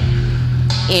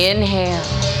 Inhale.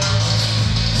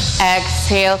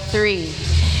 Exhale, 3.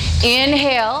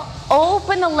 Inhale,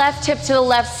 open the left hip to the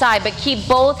left side, but keep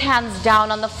both hands down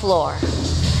on the floor.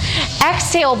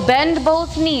 Exhale, bend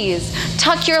both knees.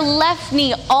 Tuck your left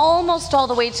knee almost all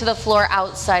the way to the floor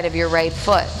outside of your right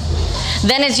foot.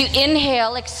 Then as you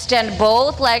inhale, extend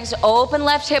both legs, open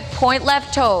left hip, point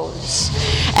left toes.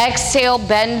 Exhale,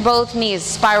 bend both knees,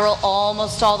 spiral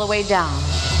almost all the way down.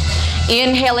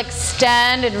 Inhale,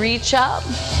 extend and reach up.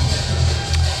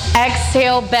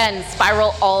 Exhale, bend,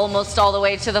 spiral almost all the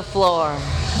way to the floor.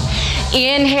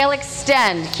 Inhale,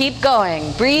 extend, keep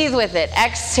going, breathe with it.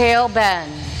 Exhale,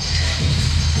 bend.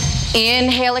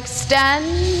 Inhale, extend.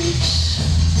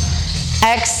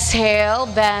 Exhale,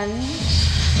 bend.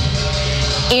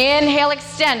 Inhale,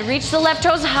 extend. Reach the left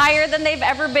toes higher than they've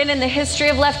ever been in the history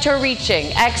of left toe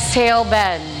reaching. Exhale,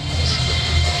 bend.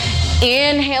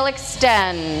 Inhale,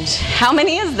 extend. How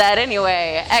many is that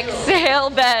anyway? Exhale,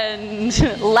 bend.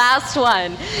 Last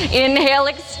one. Inhale,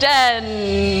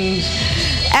 extend.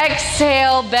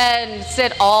 Exhale, bend.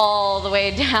 Sit all the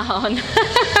way down.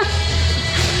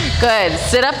 Good.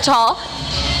 Sit up tall.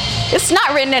 It's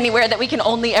not written anywhere that we can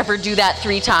only ever do that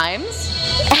 3 times.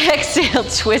 Exhale,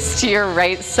 twist to your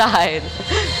right side.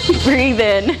 Breathe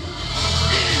in.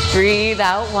 Breathe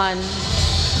out 1.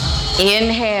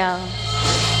 Inhale.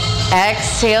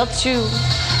 Exhale 2.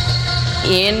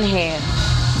 Inhale.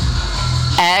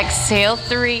 Exhale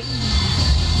 3.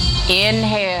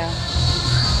 Inhale.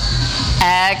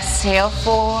 Exhale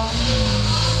 4.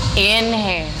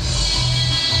 Inhale.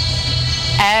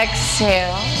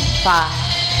 Exhale 5.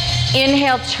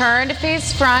 Inhale, turn to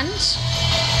face front.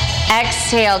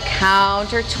 Exhale,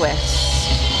 counter twist.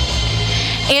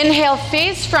 Inhale,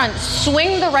 face front.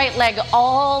 Swing the right leg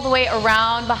all the way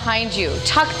around behind you.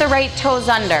 Tuck the right toes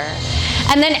under.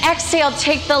 And then exhale,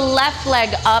 take the left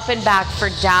leg up and back for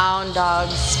down dog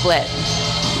split.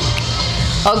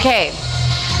 Okay,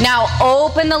 now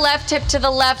open the left hip to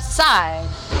the left side.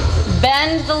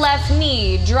 Bend the left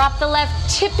knee. Drop the left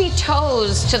tippy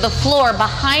toes to the floor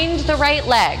behind the right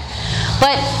leg.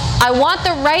 But I want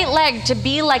the right leg to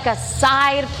be like a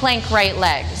side plank right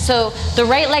leg. So the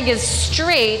right leg is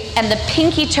straight and the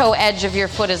pinky toe edge of your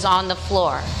foot is on the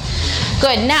floor.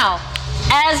 Good. Now,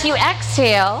 as you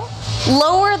exhale,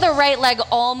 lower the right leg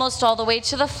almost all the way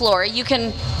to the floor. You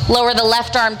can lower the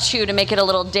left arm too to make it a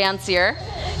little dancier.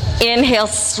 Inhale,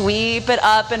 sweep it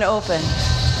up and open.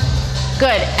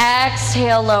 Good.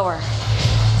 Exhale, lower.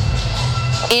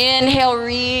 Inhale,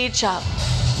 reach up.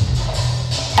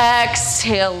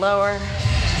 Exhale, lower.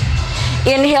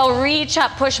 Inhale, reach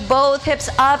up, push both hips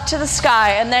up to the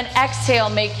sky, and then exhale,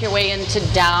 make your way into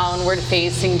downward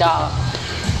facing dog.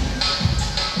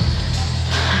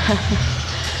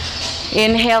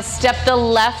 Inhale, step the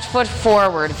left foot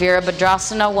forward,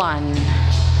 Virabhadrasana 1.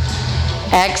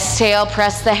 Exhale,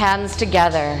 press the hands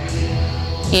together.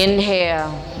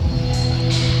 Inhale.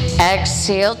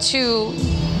 Exhale, 2.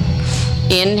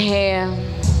 Inhale.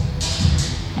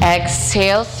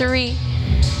 Exhale, 3.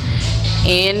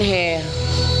 Inhale.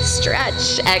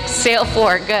 Stretch. Exhale,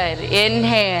 4. Good.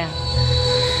 Inhale.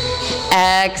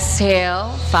 Exhale,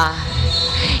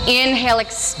 5. Inhale,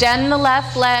 extend the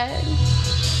left leg.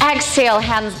 Exhale,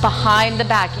 hands behind the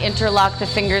back. Interlock the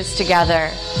fingers together.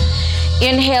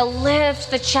 Inhale, lift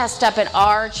the chest up and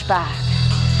arch back.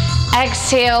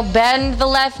 Exhale, bend the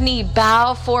left knee,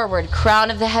 bow forward, crown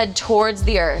of the head towards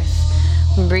the earth.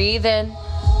 Breathe in.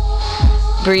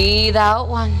 Breathe out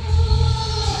 1.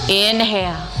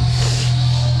 Inhale.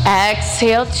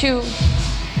 Exhale 2.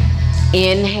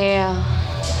 Inhale.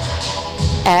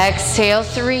 Exhale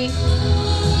 3.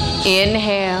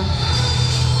 Inhale.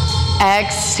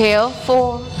 Exhale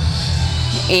 4.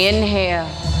 Inhale.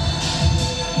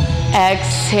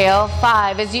 Exhale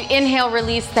 5. As you inhale,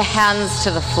 release the hands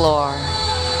to the floor.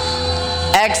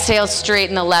 Exhale,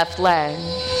 straighten the left leg.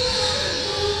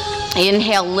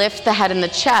 Inhale, lift the head and the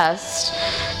chest.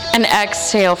 And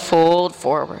exhale, fold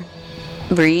forward.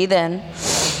 Breathe in.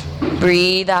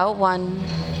 Breathe out 1.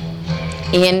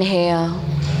 Inhale.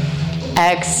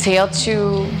 Exhale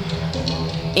 2.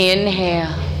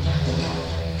 Inhale.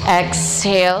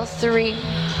 Exhale 3.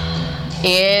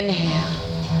 Inhale.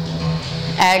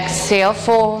 Exhale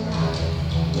 4.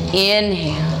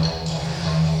 Inhale.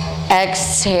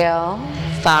 Exhale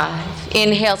 5.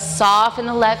 Inhale, soften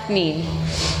the left knee.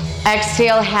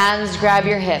 Exhale, hands grab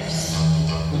your hips.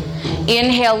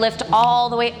 Inhale, lift all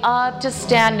the way up to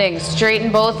standing.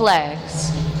 Straighten both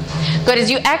legs. Good.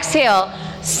 As you exhale,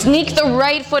 sneak the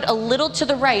right foot a little to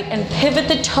the right and pivot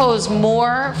the toes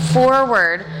more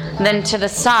forward than to the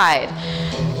side.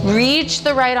 Reach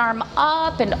the right arm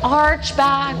up and arch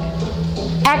back.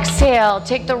 Exhale,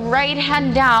 take the right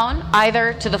hand down,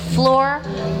 either to the floor,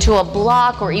 to a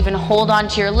block, or even hold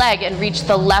onto your leg and reach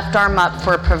the left arm up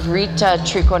for Pavrita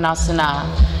Trikonasana.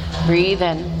 Breathe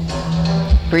in.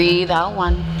 Breathe out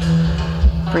 1.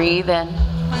 Breathe in.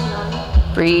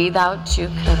 Breathe out 2.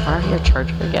 Can I borrow your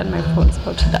charger again? My phone's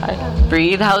about to die.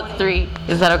 Breathe out 3.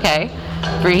 Is that okay?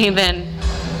 Breathe in.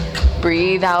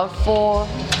 Breathe out 4.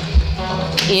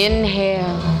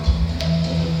 Inhale.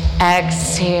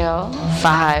 Exhale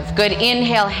 5. Good.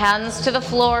 Inhale, hands to the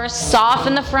floor.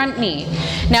 Soften the front knee.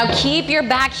 Now keep your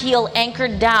back heel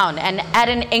anchored down and at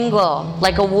an angle,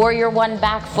 like a warrior 1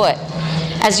 back foot.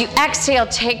 As you exhale,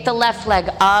 take the left leg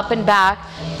up and back.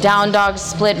 Down dog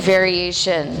split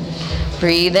variation.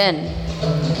 Breathe in.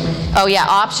 Oh yeah,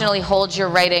 optionally hold your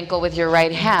right ankle with your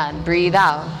right hand. Breathe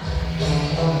out.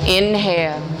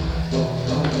 Inhale.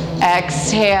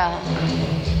 Exhale.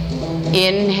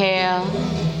 Inhale.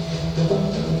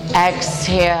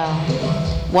 Exhale.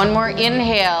 1 more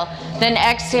inhale. Then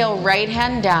exhale, right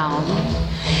hand down.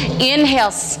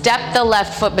 Inhale, step the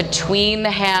left foot between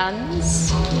the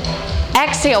hands.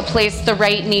 Exhale, place the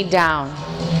right knee down.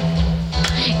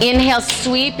 Inhale,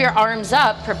 sweep your arms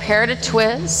up, prepare to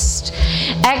twist.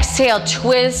 Exhale,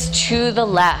 twist to the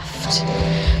left.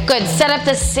 Good, set up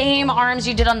the same arms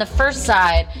you did on the first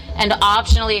side and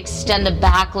optionally extend the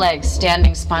back leg,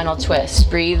 standing spinal twist.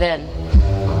 Breathe in.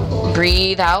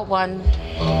 Breathe out, 1.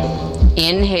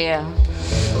 Inhale.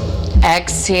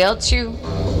 Exhale, 2.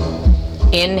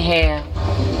 Inhale.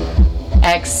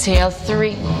 Exhale,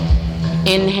 3.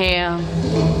 Inhale.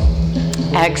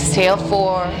 Exhale,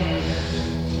 4.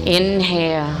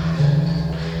 Inhale.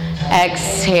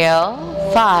 Exhale,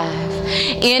 5.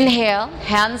 Inhale,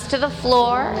 hands to the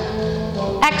floor.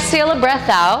 Exhale a breath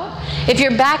out. If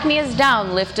your back knee is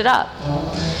down, lift it up.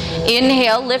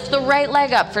 Inhale, lift the right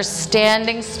leg up for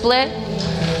standing split.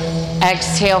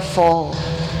 Exhale, fold.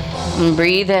 And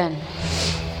breathe in.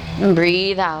 And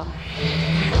breathe out.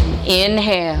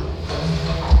 Inhale.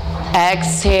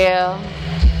 Exhale.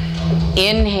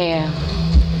 Inhale.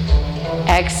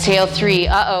 Exhale, 3.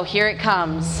 Uh-oh, here it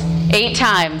comes. 8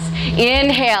 times.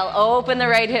 Inhale, open the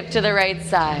right hip to the right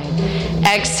side.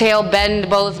 Exhale, bend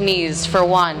both knees for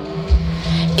 1.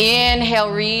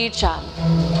 Inhale, reach up.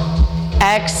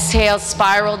 Exhale,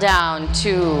 spiral down.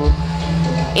 2.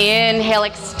 Inhale,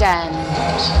 extend.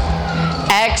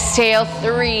 Exhale,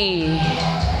 3.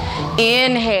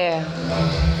 Inhale.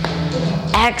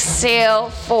 Exhale,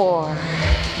 4.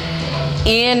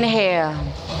 Inhale.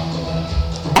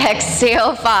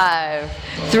 Exhale, 5.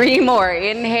 3 more.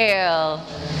 Inhale.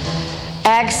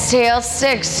 Exhale,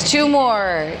 6. 2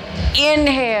 more.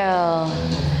 Inhale.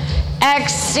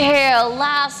 Exhale.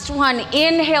 Last one.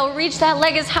 Inhale. Reach that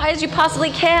leg as high as you possibly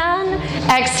can.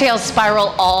 Exhale.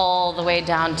 Spiral all the way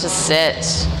down to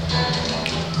sit.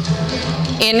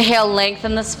 Inhale.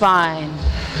 Lengthen the spine.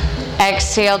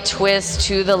 Exhale. Twist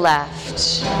to the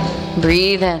left.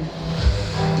 Breathe in.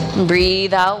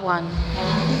 Breathe out. 1.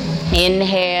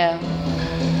 Inhale.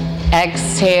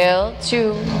 Exhale,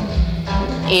 2.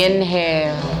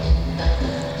 Inhale.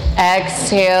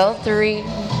 Exhale, 3.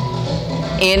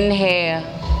 Inhale.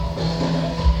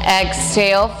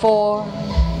 Exhale, 4.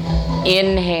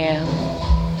 Inhale.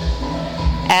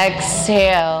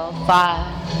 Exhale,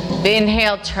 5.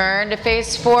 Inhale, turn to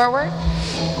face forward.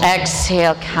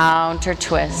 Exhale, counter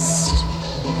twist.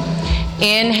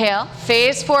 Inhale,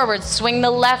 face forward, swing the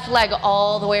left leg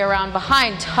all the way around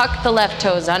behind, tuck the left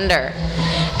toes under.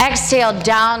 Exhale,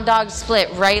 down dog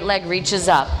split, right leg reaches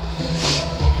up.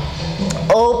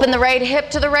 Open the right hip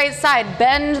to the right side,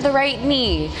 bend the right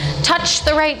knee, touch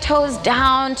the right toes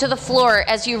down to the floor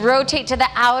as you rotate to the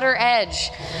outer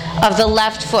edge of the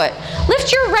left foot.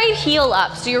 Lift your right heel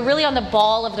up so you're really on the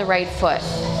ball of the right foot.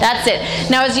 That's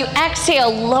it. Now as you exhale,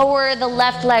 lower the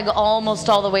left leg almost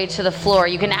all the way to the floor.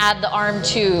 You can add the arm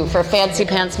too for fancy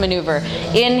pants maneuver.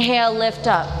 Inhale, lift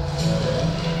up.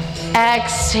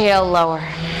 Exhale, lower.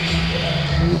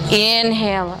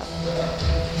 Inhale up.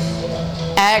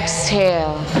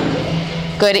 Exhale.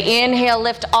 Good. Inhale,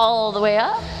 lift all the way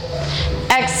up.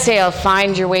 Exhale,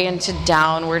 find your way into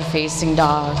downward facing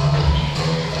dog.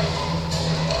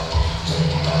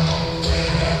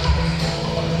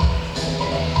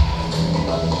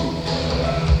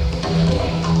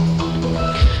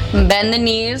 Bend the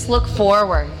knees, look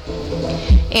forward.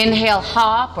 Inhale,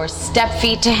 hop or step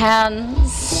feet to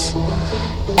hands.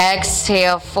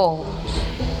 Exhale, fold.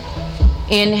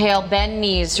 Inhale, bend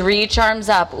knees, reach arms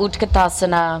up,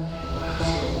 Utkatasana.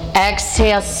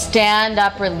 Exhale, stand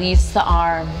up, release the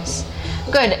arms.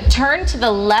 Good, turn to the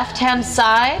left-hand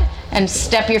side and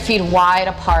step your feet wide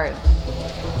apart.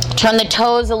 Turn the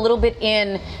toes a little bit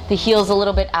in, the heels a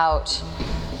little bit out.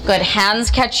 Good,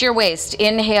 hands catch your waist.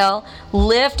 Inhale,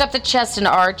 lift up the chest and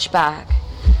arch back.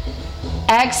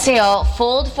 Exhale,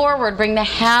 fold forward, bring the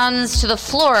hands to the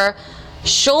floor,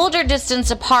 shoulder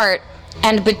distance apart,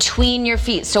 and between your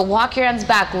feet. So walk your hands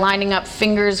back, lining up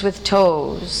fingers with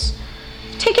toes.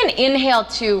 Take an inhale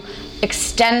to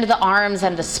extend the arms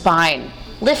and the spine.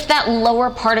 Lift that lower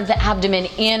part of the abdomen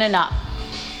in and up.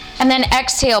 And then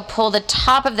exhale, pull the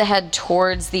top of the head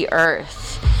towards the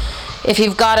earth. If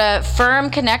you've got a firm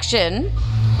connection,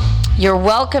 you're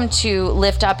welcome to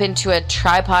lift up into a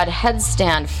tripod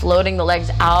headstand, floating the legs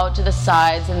out to the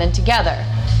sides and then together.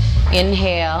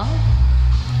 Inhale.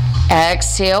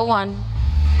 Exhale, 1.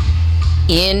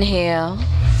 Inhale.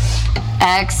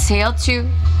 Exhale, 2.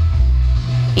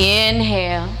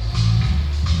 Inhale.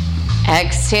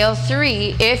 Exhale,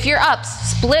 3. If you're up,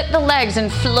 split the legs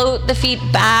and float the feet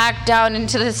back down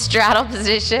into the straddle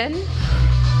position.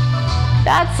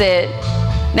 That's it.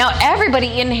 Now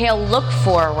everybody inhale, look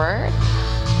forward.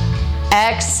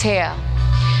 Exhale.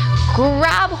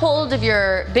 Grab hold of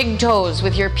your big toes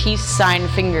with your peace sign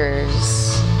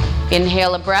fingers.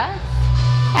 Inhale a breath.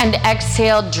 And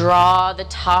exhale, draw the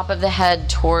top of the head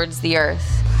towards the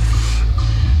earth.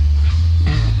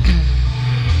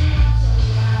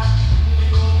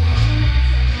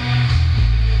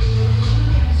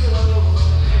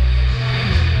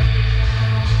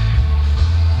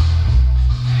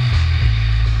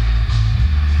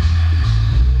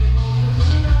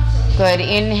 Good.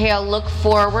 Inhale, look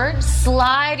forward.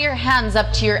 Slide your hands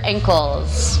up to your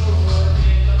ankles.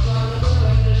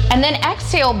 And then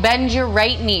exhale, bend your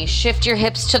right knee. Shift your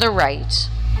hips to the right.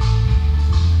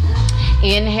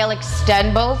 Inhale,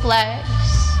 extend both legs.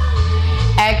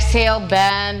 Exhale,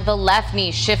 bend the left knee.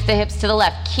 Shift the hips to the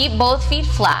left. Keep both feet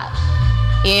flat.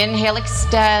 Inhale,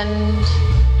 extend.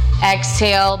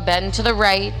 Exhale, bend to the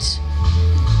right.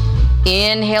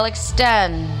 Inhale,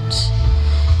 extend.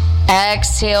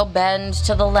 Exhale, bend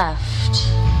to the left.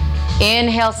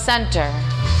 Inhale, center.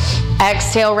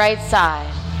 Exhale, right side.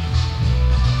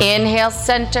 Inhale,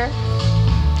 center.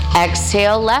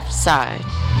 Exhale, left side.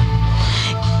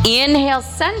 Inhale,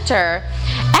 center.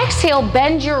 Exhale,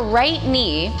 bend your right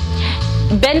knee.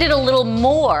 Bend it a little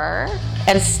more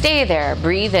and stay there.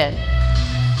 Breathe in.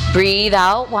 Breathe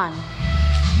out. 1.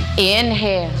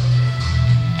 Inhale.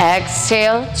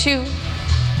 Exhale. 2.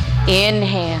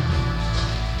 Inhale.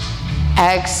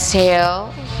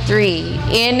 Exhale. 3.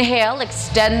 Inhale,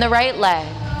 extend the right leg.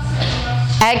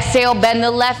 Exhale, bend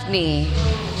the left knee.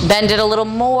 Bend it a little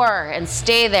more and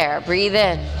stay there. Breathe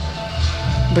in.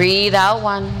 Breathe out.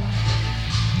 1.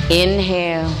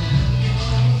 Inhale.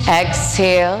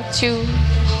 Exhale. 2.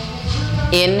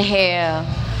 Inhale.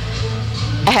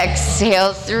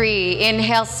 Exhale. 3.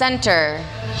 Inhale, center.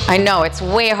 I know, it's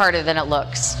way harder than it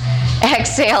looks.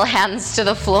 Exhale, hands to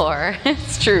the floor.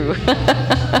 It's true.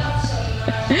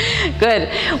 Good.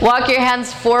 Walk your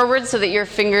hands forward so that your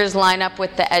fingers line up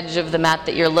with the edge of the mat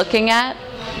that you're looking at.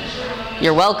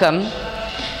 You're welcome.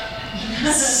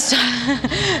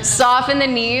 Soften the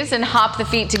knees and hop the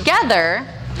feet together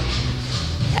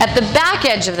at the back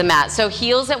edge of the mat. So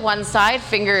heels at one side,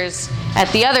 fingers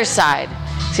at the other side.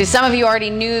 See, some of you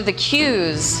already knew the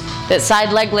cues that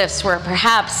side leg lifts were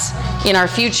perhaps in our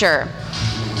future.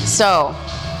 So,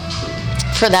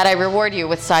 for that I reward you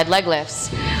with side leg lifts.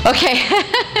 Okay.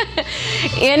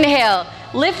 Inhale.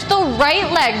 Lift the right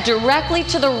leg directly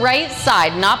to the right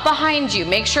side, not behind you.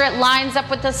 Make sure it lines up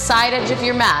with the side edge of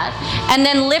your mat. And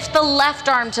then lift the left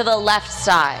arm to the left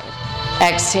side.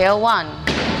 Exhale. 1.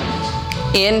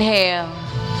 Inhale.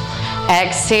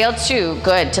 Exhale. 2.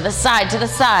 Good. To the side, to the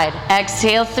side.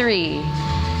 Exhale. 3.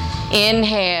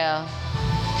 Inhale.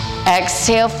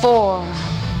 Exhale. 4.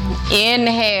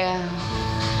 Inhale.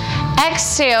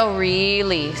 Exhale.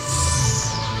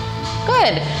 Release.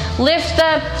 Good. Lift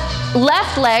the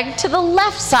left leg to the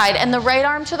left side and the right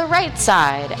arm to the right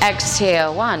side.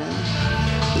 Exhale. 1.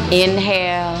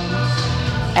 Inhale.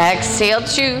 Exhale.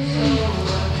 2.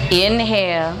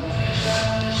 Inhale.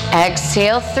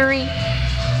 Exhale. 3.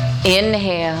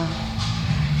 Inhale.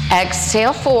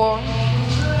 Exhale. 4.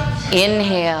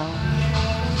 Inhale.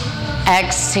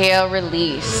 Exhale.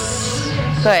 Release.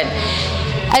 Good.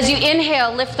 As you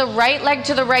inhale, lift the right leg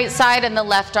to the right side and the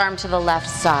left arm to the left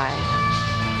side.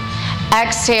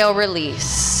 Exhale,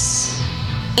 release.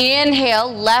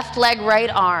 Inhale, left leg, right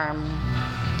arm.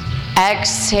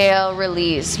 Exhale,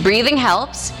 release. Breathing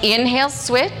helps. Inhale,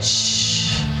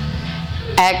 switch.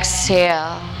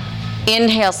 Exhale.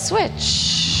 Inhale,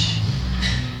 switch.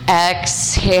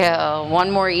 Exhale.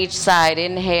 One more each side.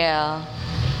 Inhale.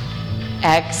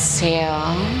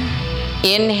 Exhale.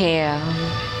 Inhale.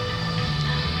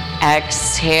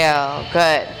 Exhale.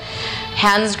 Good.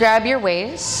 Hands grab your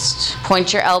waist.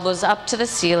 Point your elbows up to the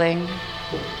ceiling.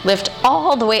 Lift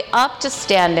all the way up to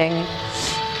standing.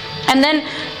 And then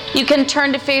you can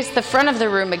turn to face the front of the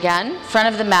room again. Front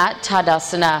of the mat,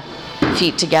 Tadasana.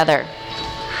 Feet together.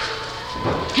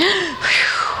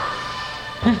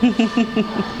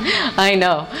 I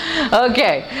know.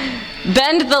 Okay.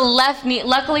 Bend the left knee.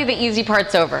 Luckily, the easy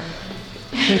part's over.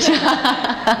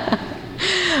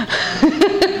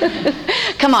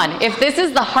 Come on, if this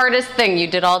is the hardest thing you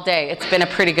did all day, it's been a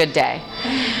pretty good day.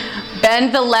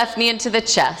 Bend the left knee into the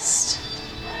chest.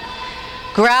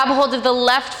 Grab hold of the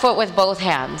left foot with both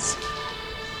hands.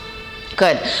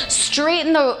 Good.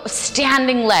 Straighten the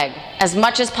standing leg as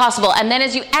much as possible. And then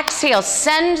as you exhale,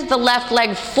 send the left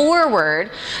leg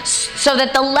forward so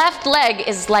that the left leg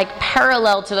is like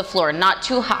parallel to the floor, not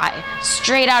too high.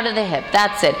 Straight out of the hip.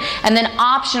 That's it. And then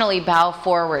optionally bow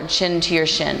forward, chin to your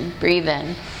shin. Breathe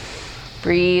in.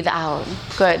 Breathe out.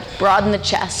 Good. Broaden the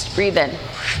chest. Breathe in.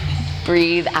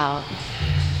 Breathe out.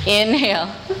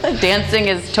 Inhale. Dancing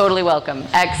is totally welcome.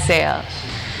 Exhale.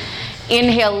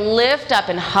 Inhale, lift up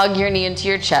and hug your knee into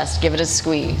your chest. Give it a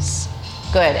squeeze.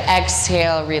 Good.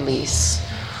 Exhale, release.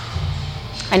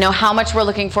 I know how much we're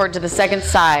looking forward to the second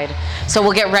side, so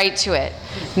we'll get right to it.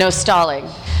 No stalling.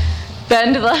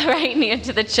 Bend the right knee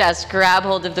into the chest. Grab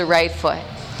hold of the right foot.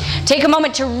 Take a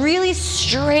moment to really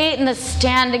straighten the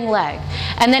standing leg.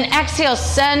 And then exhale,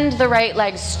 send the right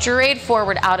leg straight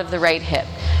forward out of the right hip.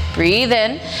 Breathe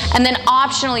in. And then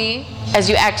optionally, as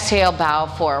you exhale, bow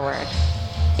forward.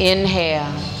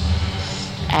 Inhale.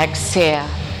 Exhale.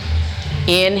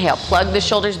 Inhale. Plug the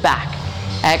shoulders back.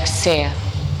 Exhale.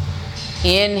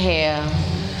 Inhale.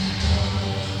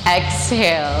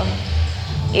 Exhale.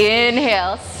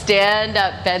 Inhale. Stand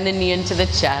up. Bend the knee into the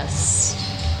chest.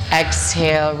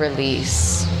 Exhale,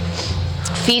 release.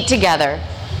 Feet together.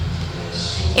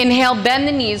 Inhale, bend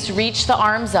the knees, reach the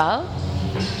arms up.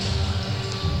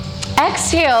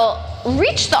 Exhale,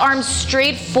 reach the arms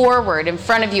straight forward in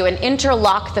front of you and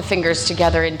interlock the fingers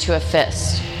together into a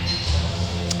fist.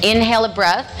 Inhale a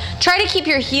breath. Try to keep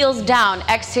your heels down.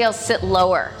 Exhale, sit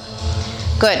lower.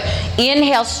 Good.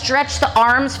 Inhale, stretch the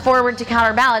arms forward to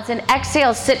counterbalance, and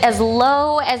exhale, sit as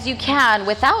low as you can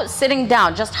without sitting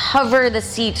down. Just hover the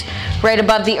seat right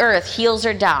above the earth. Heels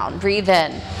are down. Breathe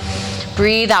in.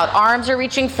 Breathe out. Arms are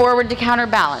reaching forward to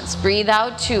counterbalance. Breathe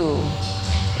out 2.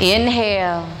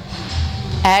 Inhale.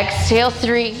 Exhale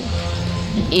 3.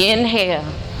 Inhale.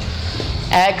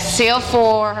 Exhale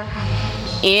 4.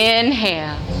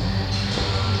 Inhale.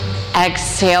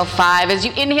 Exhale 5. As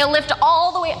you inhale, lift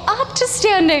all the way up to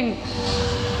standing.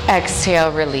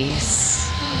 Exhale,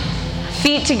 release.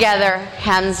 Feet together,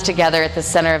 hands together at the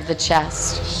center of the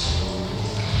chest.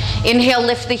 Inhale,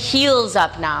 lift the heels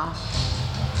up now.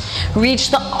 Reach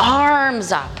the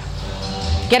arms up.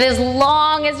 Get as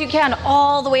long as you can,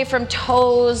 all the way from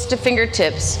toes to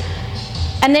fingertips.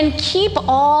 And then keep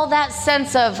all that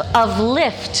sense of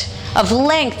lift, of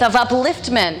length, of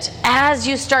upliftment as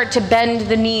you start to bend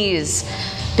the knees.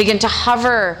 Begin to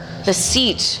hover the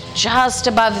seat just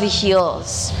above the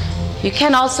heels. You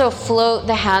can also float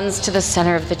the hands to the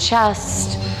center of the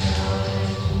chest.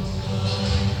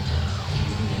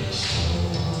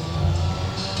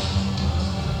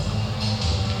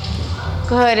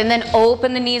 Good, and then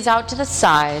open the knees out to the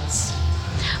sides.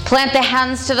 Plant the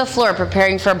hands to the floor,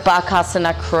 preparing for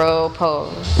Bakasana, crow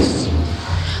pose.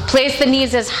 Place the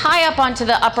knees as high up onto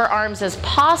the upper arms as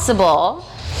possible,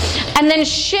 and then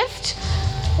shift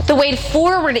the weight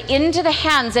forward into the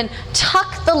hands and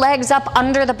tuck the legs up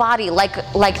under the body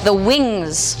like the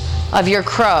wings of your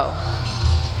crow.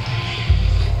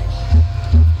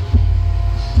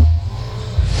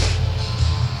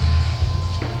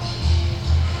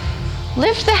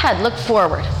 Lift the head, look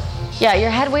forward. Yeah, your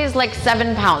head weighs like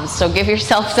 7 pounds, so give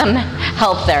yourself some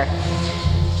help there.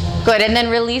 Good, and then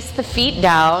release the feet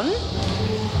down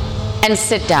and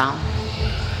sit down.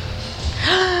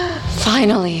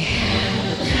 Finally.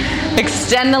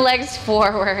 Extend the legs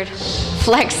forward,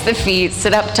 flex the feet,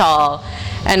 sit up tall,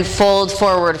 and fold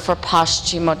forward for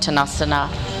Paschimottanasana.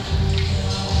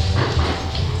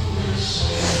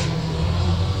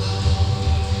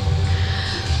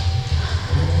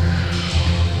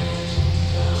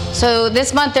 So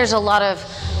this month there's a lot of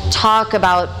talk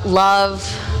about love.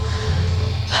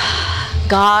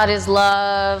 God is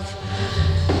love.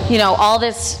 You know, all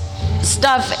this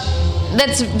stuff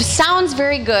that sounds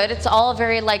very good. It's all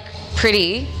very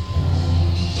pretty.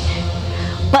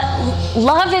 But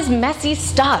love is messy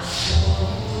stuff.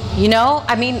 You know?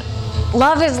 I mean,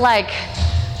 love is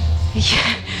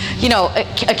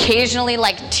occasionally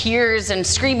tears and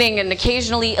screaming, and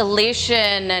occasionally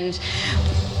elation and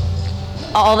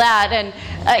all that, and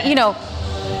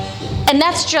and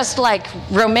that's just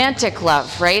romantic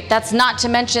love, right? That's not to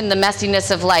mention the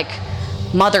messiness of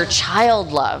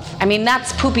mother-child love. I mean,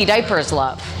 that's poopy diapers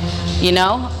love, you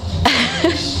know?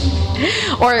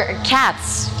 Or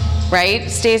cats,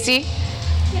 right, Stacy?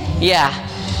 Yeah.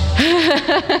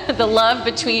 The love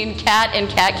between cat and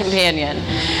cat companion.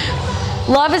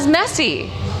 Love is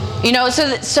messy, you know,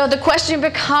 so the question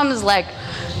becomes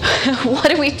what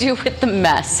do we do with the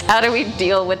mess? How do we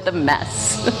deal with the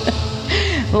mess?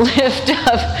 Lift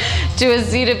up to a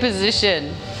seated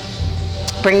position.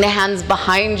 Bring the hands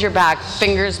behind your back.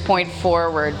 Fingers point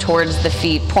forward towards the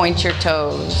feet. Point your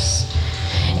toes.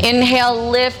 Inhale,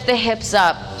 lift the hips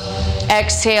up.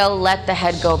 Exhale, let the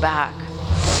head go back.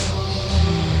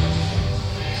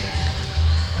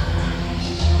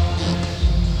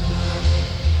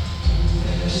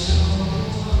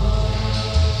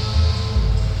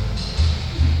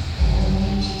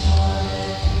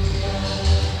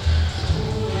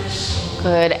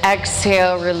 Good.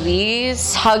 Exhale,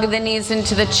 release. Hug the knees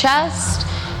into the chest.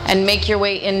 and make your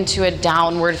way into a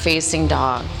downward facing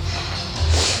dog.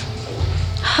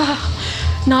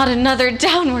 Not another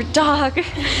downward dog.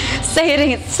 Say it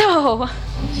ain't so.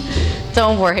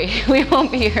 Don't worry, we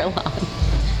won't be here long.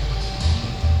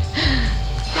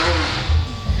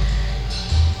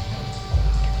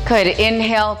 Good.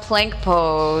 Inhale, plank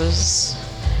pose.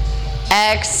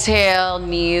 Exhale,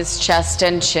 knees, chest,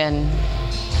 and chin.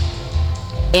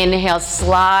 Inhale,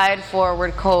 slide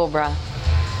forward, cobra.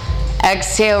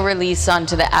 Exhale, release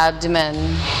onto the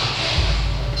abdomen.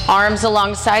 Arms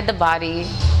alongside the body.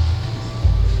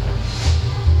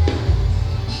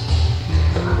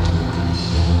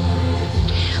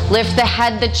 Lift the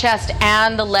head, the chest,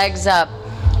 and the legs up.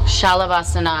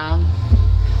 Shalabhasana.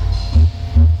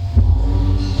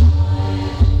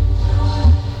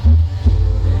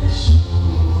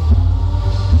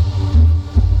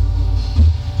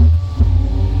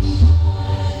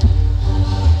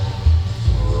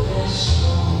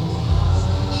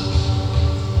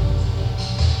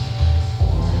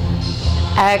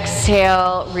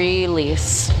 Exhale,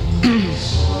 release.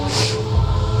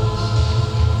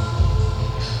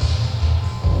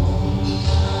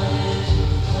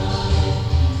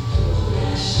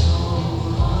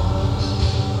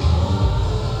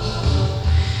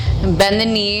 And bend the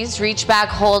knees, reach back,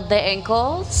 hold the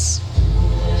ankles.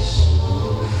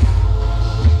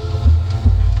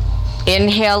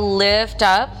 Inhale, lift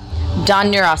up,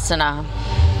 Dhanurasana.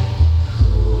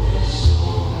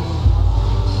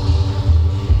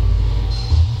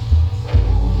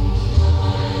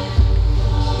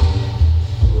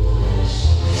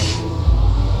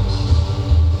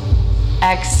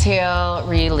 Exhale,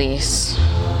 release.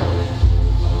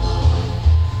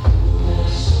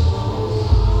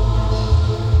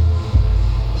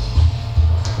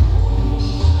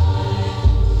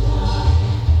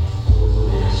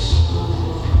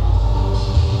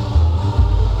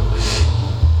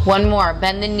 One more.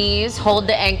 Bend the knees, hold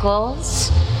the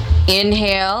ankles.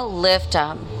 Inhale, lift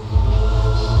up.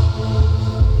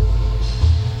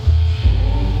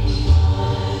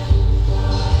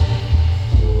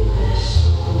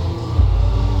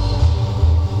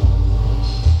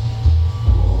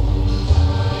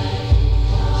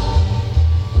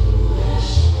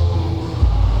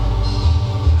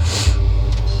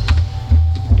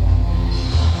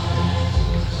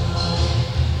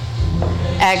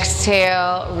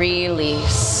 Exhale,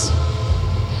 release.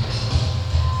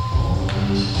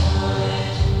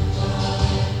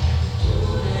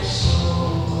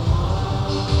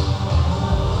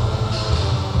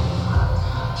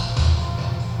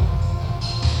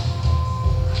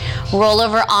 Roll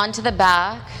over onto the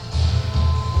back.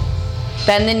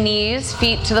 Bend the knees,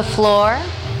 feet to the floor.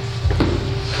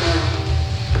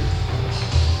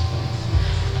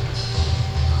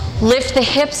 Lift the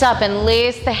hips up and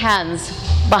lace the hands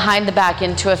behind the back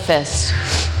into a fist.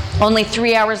 Only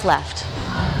 3 hours left.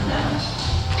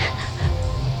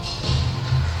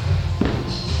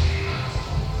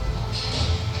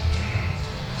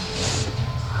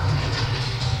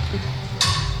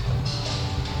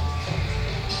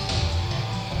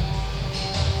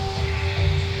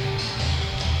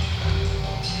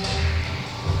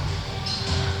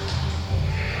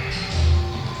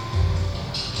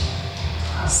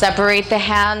 Separate the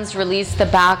hands, release the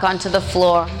back onto the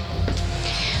floor.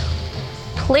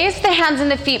 Place the hands and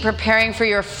the feet, preparing for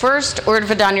your first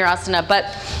Urdhva Dhanurasana.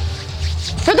 But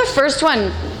for the first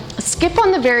one, skip on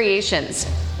the variations.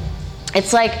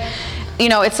 It's like,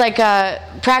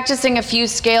 practicing a few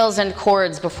scales and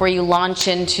chords before you launch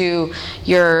into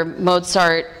your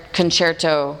Mozart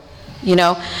concerto,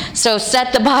 So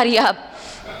set the body up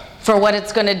for what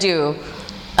it's going to do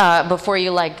before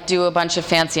you do a bunch of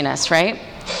fanciness, right?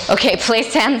 Okay,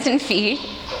 place hands and feet.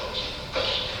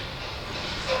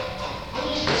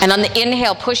 And on the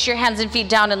inhale, push your hands and feet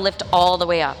down and lift all the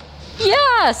way up.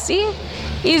 Yeah, see?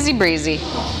 Easy breezy.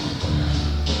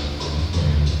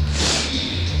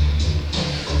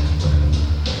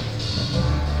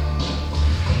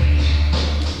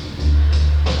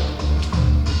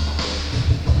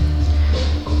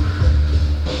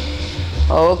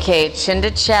 Okay, chin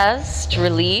to chest,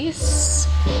 release.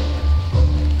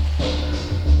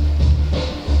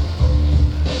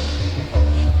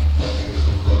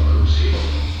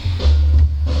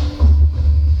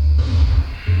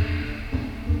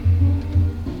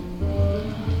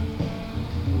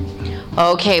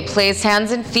 Okay, place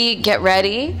hands and feet, get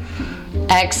ready.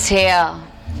 Exhale.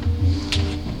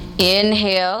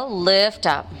 Inhale, lift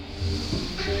up.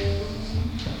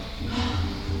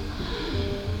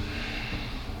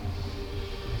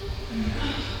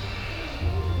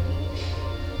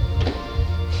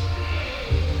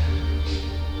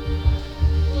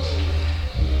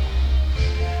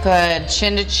 Good.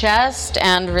 Chin to chest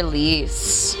and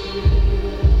release.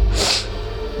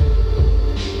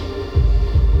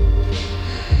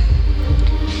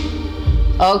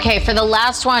 Okay, for the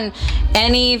last one,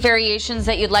 any variations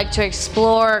that you'd like to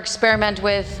explore, experiment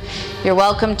with, you're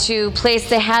welcome to place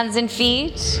the hands and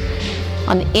feet.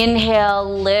 On the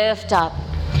inhale, lift up.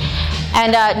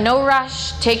 And no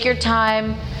rush, take your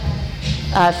time.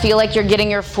 Feel like you're getting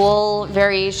your full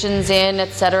variations in,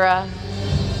 etc.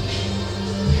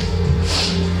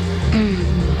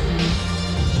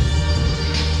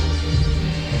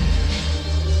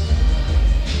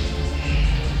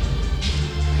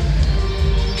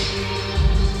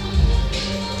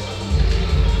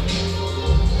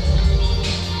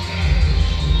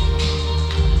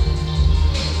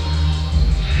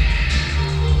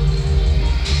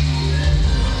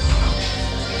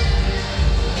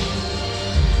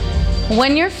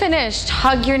 When you're finished,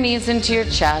 hug your knees into your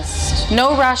chest.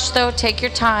 No rush though, take your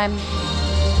time.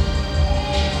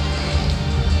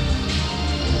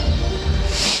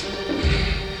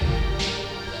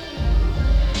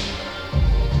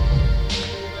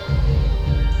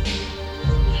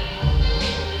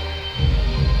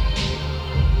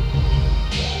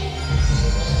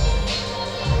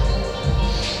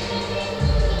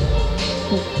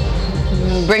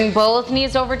 Bring both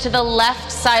knees over to the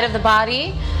left side of the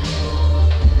body.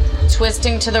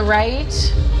 Twisting to the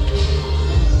right.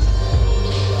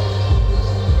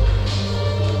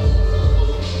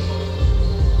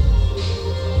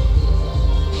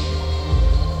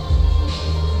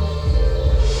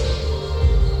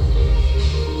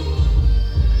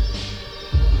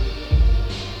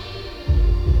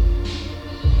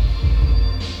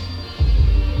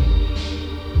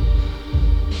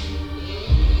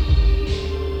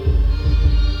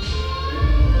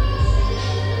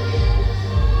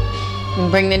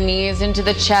 Bring the knees into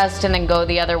the chest and then go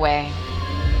the other way.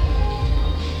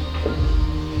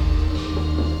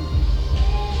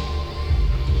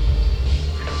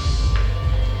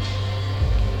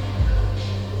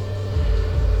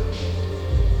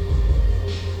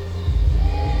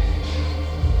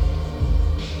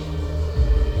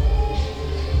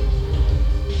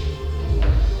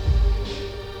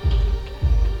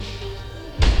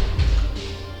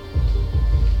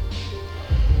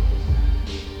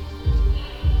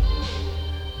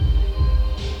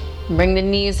 Bring the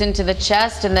knees into the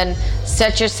chest and then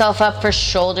set yourself up for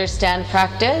shoulder stand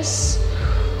practice.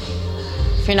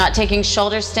 If you're not taking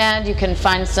shoulder stand, you can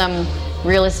find some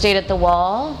real estate at the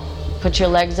wall. Put your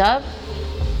legs up.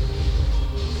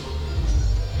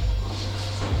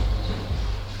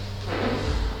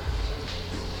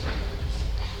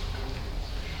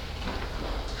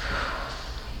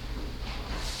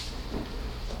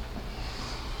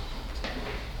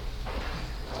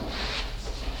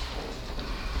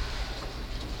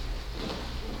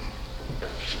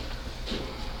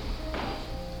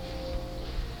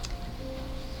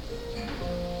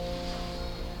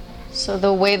 So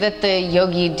the way that the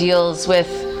yogi deals with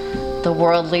the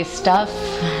worldly stuff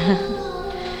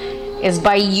is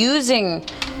by using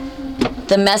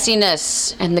the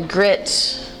messiness and the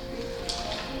grit.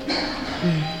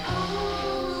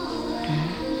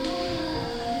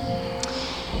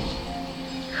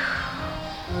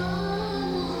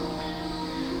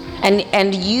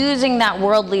 And using that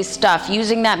worldly stuff,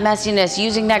 using that messiness,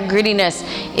 using that grittiness,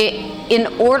 in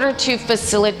order to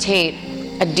facilitate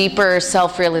a deeper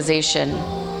self-realization,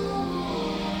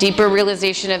 deeper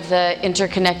realization of the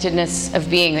interconnectedness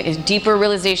of being, a deeper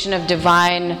realization of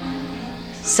divine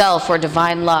self or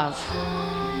divine love.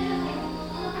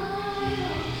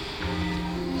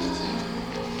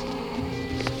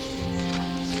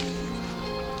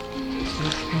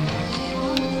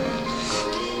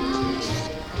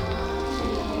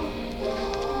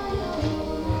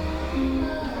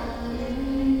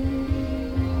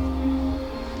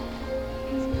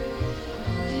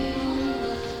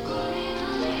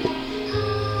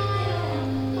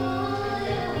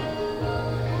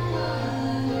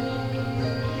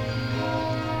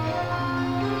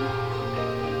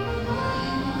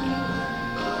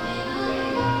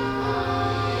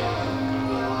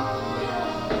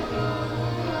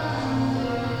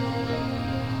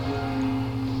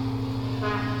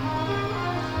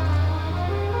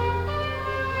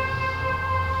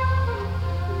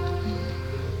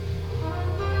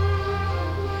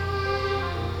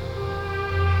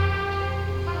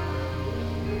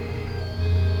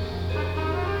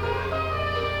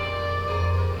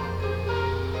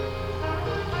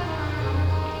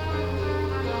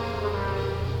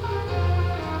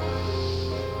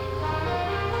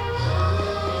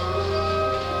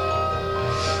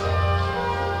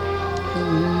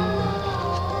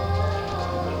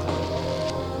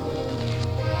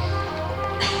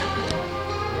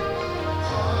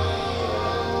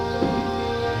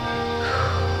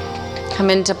 come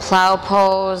into plow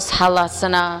pose,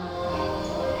 halasana.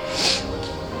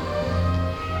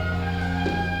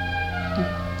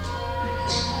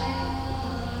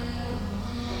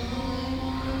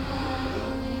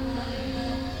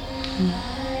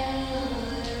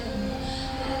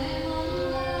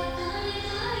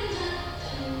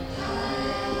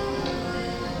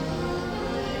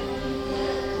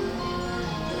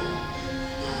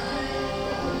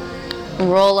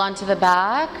 Roll onto the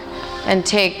back and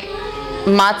take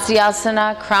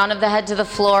Matsyasana, crown of the head to the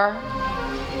floor.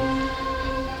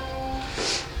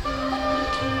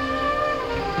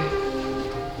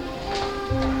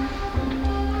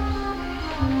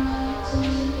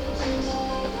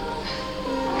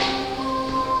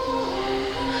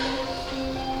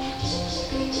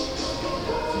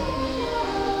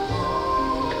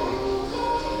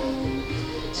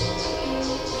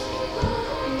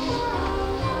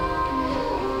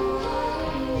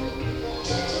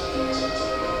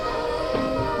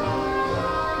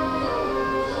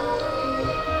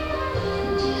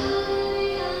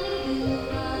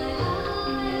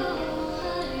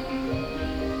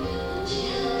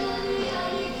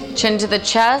 Chin to the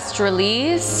chest,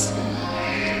 release.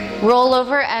 Roll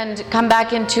over and come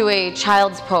back into a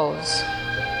child's pose.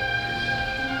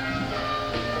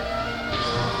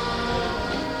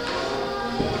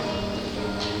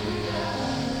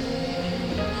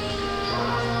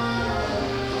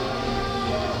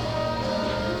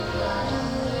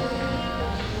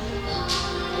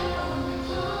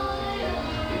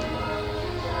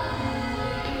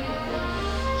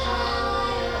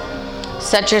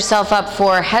 Set yourself up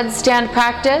for headstand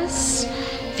practice.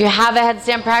 If you have a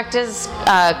headstand practice,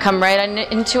 come right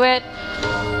into it.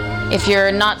 If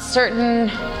you're not certain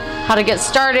how to get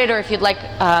started, or if you'd like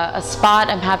a spot,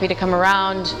 I'm happy to come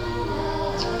around.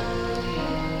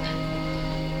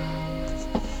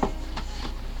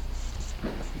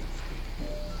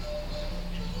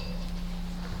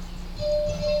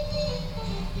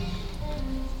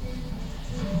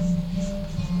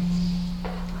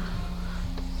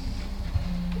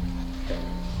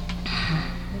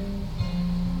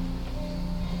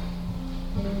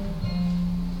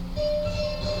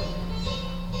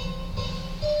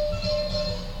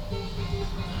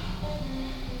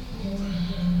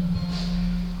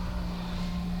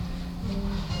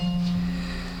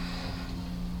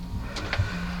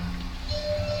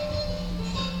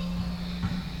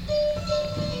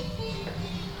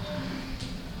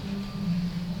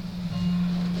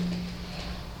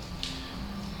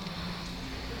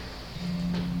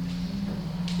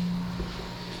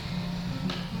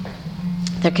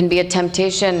 There can be a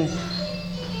temptation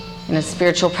in a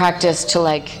spiritual practice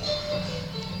to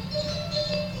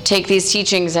take these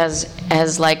teachings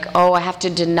as like, oh, I have to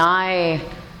deny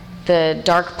the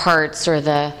dark parts or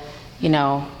the,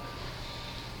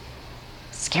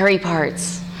 scary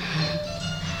parts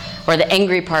or the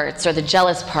angry parts or the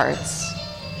jealous parts.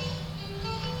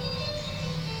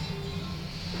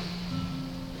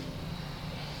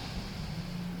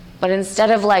 But instead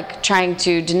of trying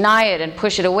to deny it and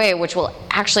push it away, which will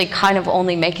actually kind of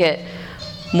only make it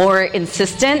more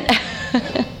insistent,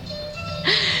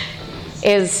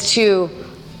 is to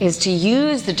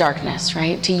use the darkness,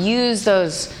 right? To use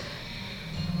those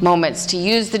moments, to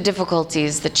use the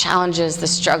difficulties, the challenges, the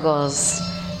struggles,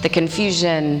 the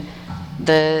confusion,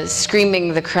 the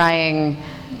screaming, the crying,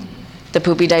 the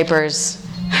poopy diapers,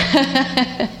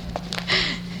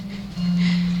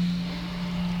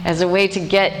 as a way to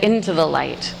get into the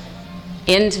light,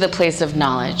 into the place of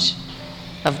knowledge,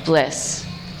 of bliss,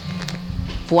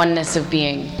 oneness of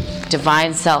being,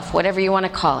 divine self, whatever you want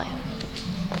to call it.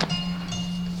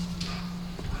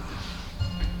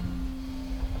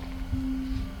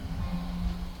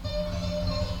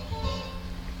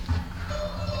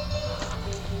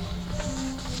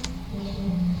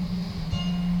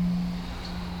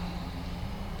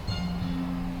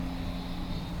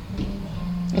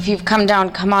 If you've come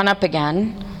down, come on up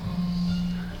again.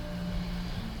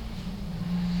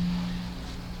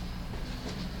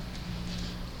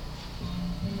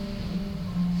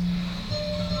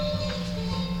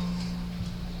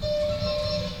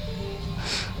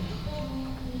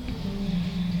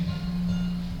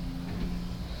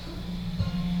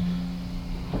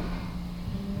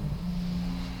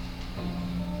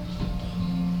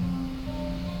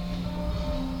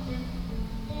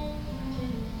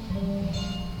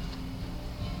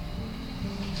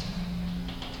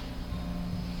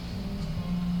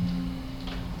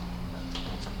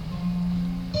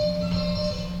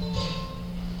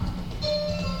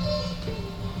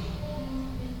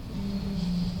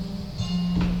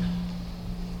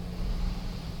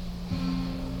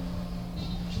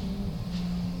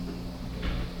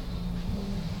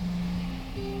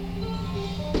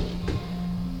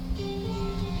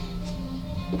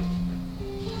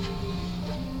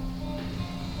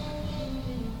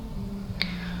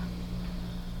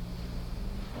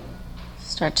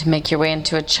 Start to make your way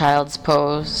into a child's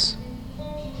pose.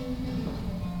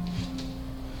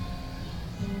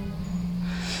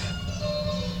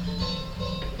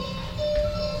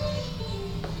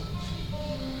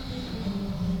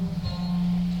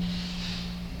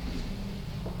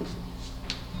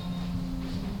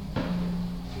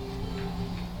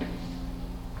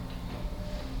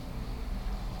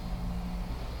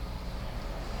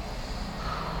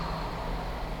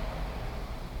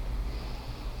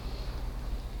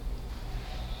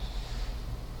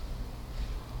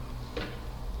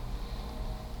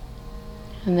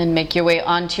 And then make your way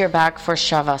onto your back for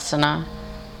Shavasana.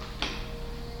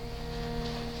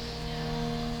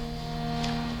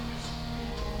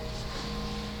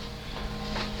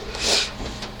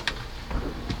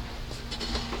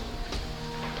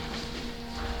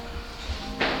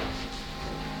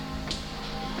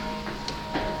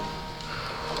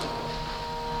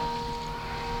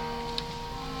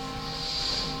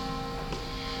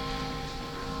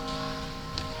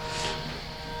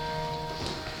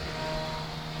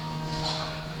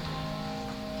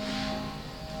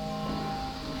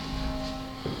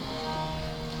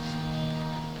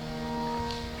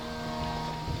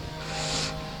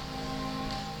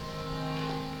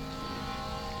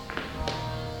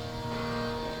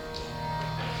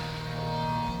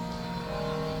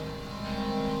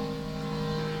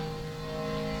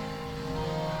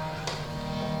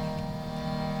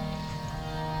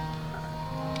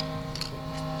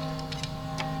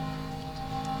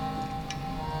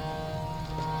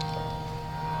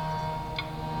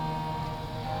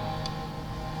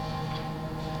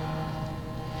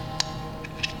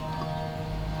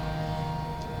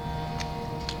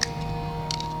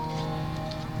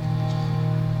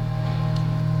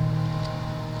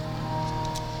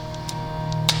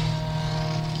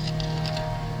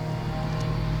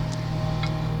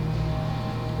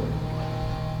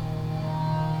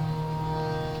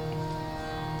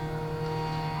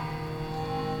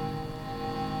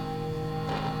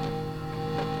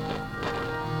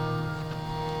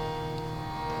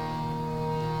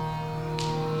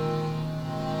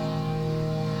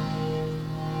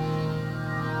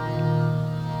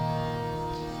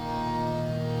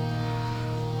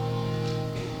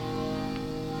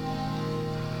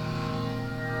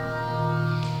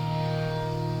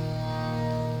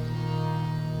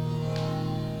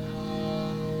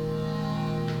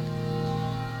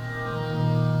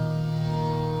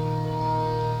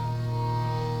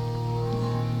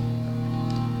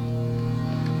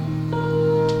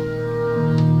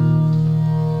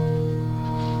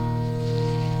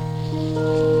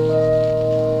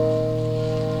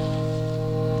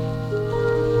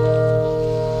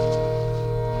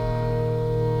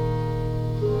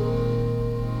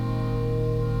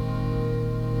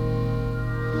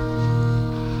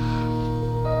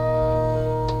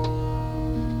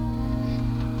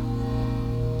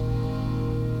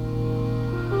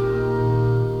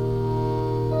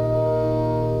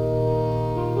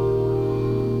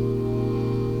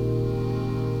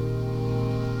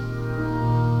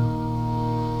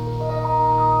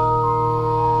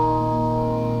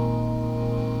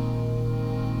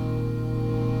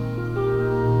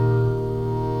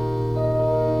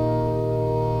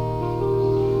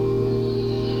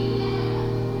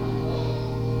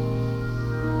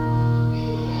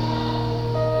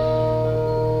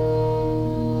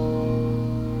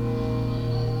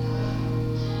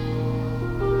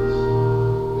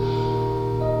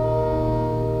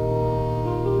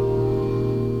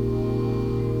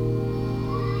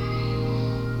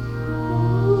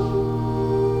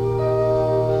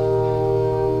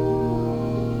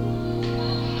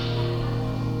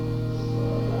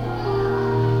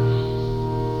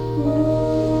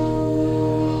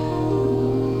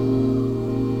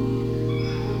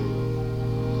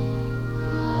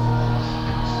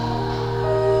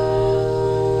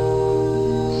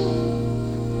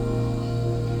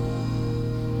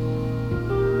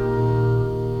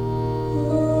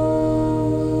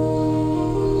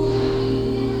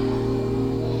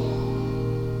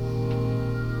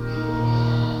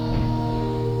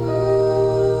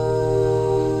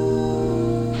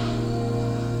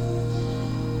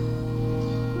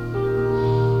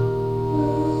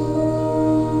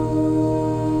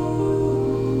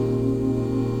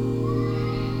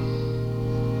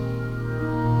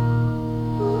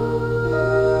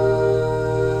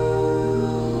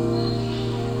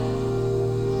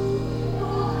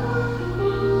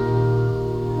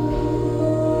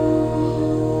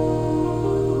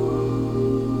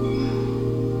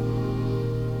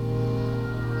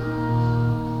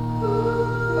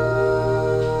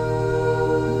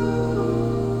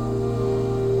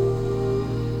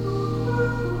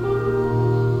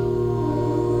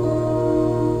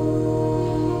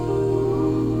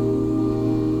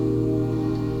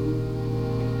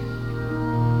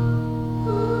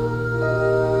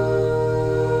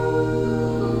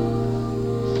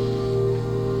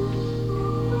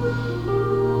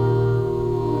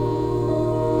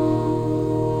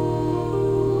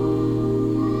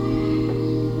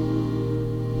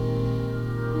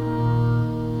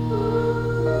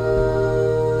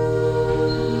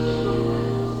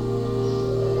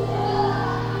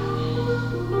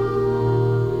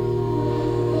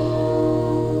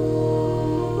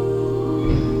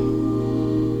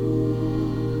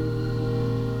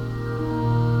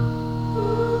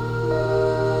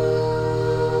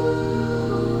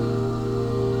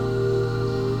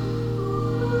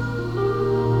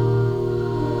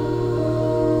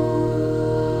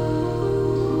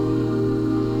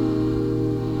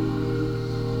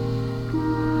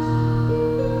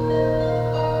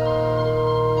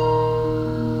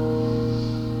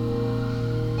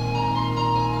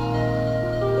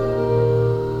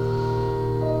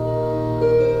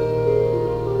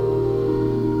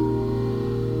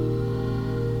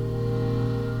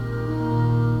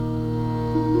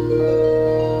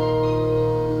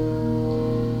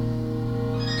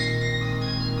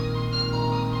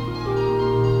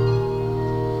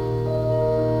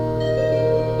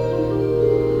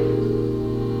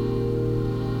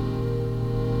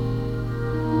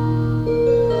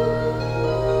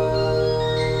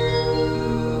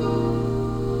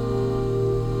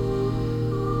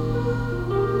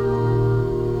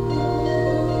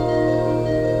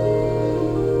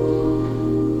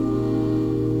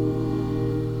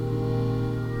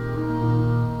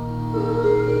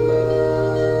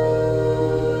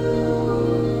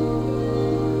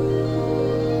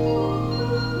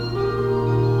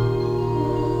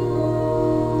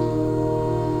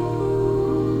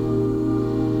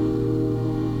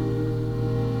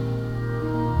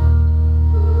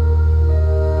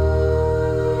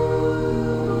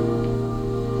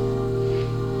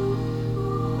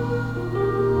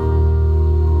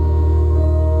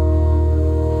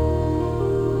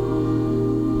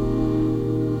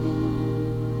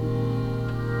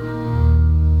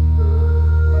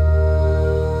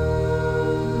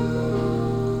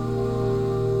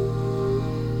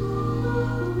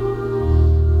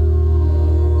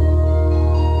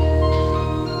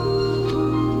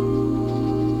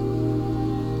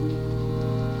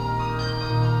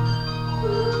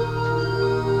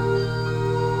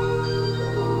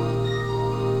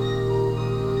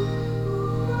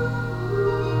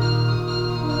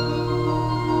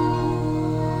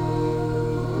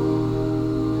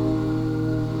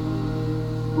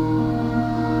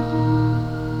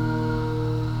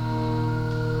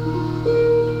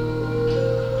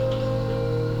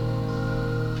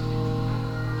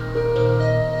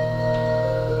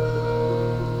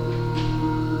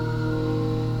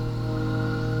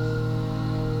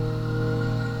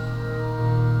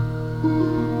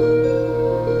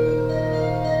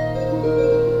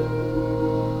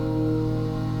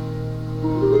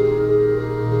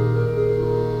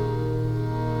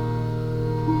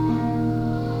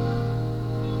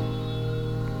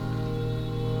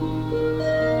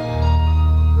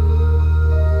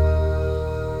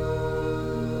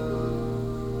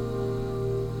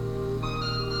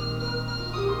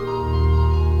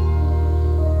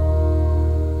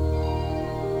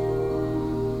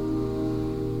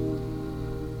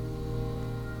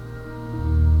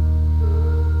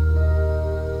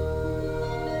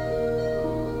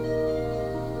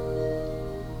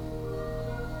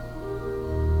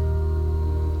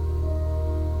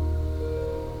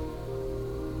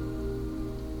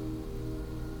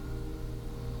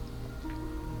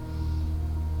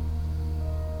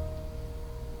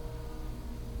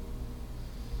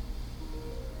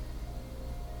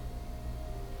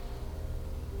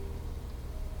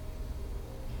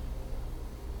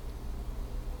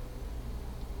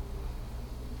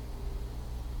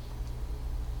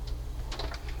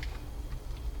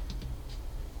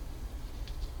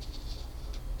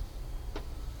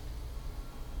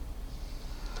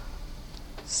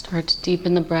 Start to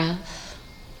deepen the breath.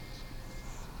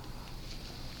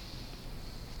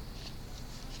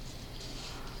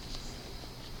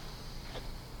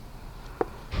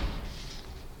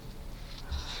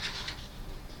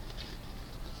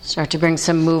 Start to bring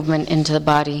some movement into the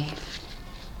body.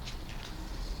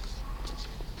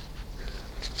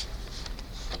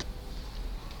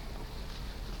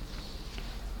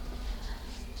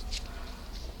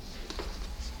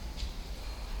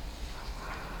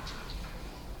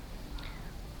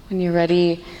 When you're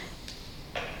ready,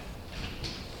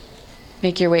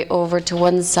 make your way over to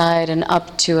one side and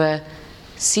up to a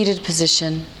seated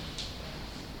position.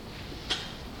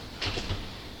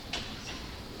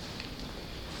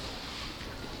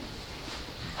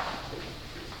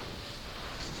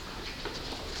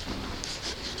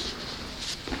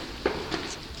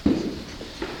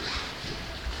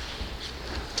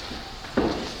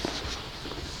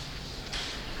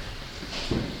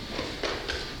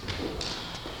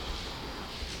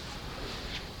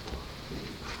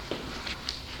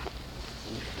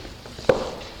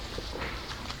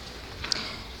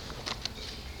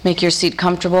 Make your seat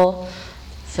comfortable.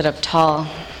 Sit up tall.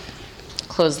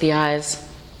 Close the eyes.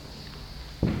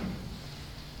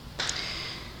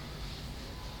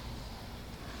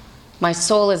 My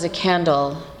soul is a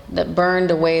candle that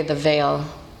burned away the veil.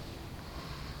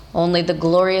 Only the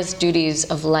glorious duties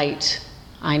of light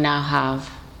I now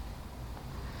have.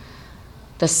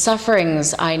 The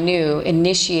sufferings I knew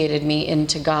initiated me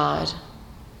into God.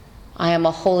 I am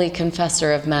a holy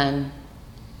confessor of men.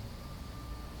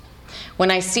 When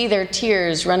I see their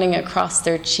tears running across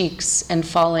their cheeks and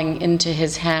falling into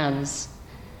his hands,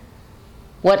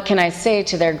 what can I say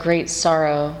to their great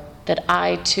sorrow that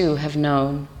I too have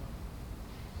known?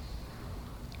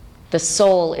 The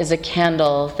soul is a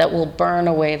candle that will burn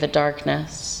away the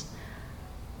darkness.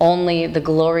 Only the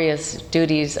glorious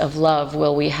duties of love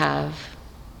will we have.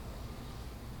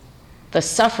 The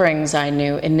sufferings I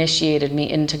knew initiated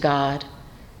me into God.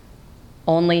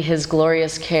 Only his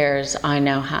glorious cares I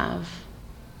now have.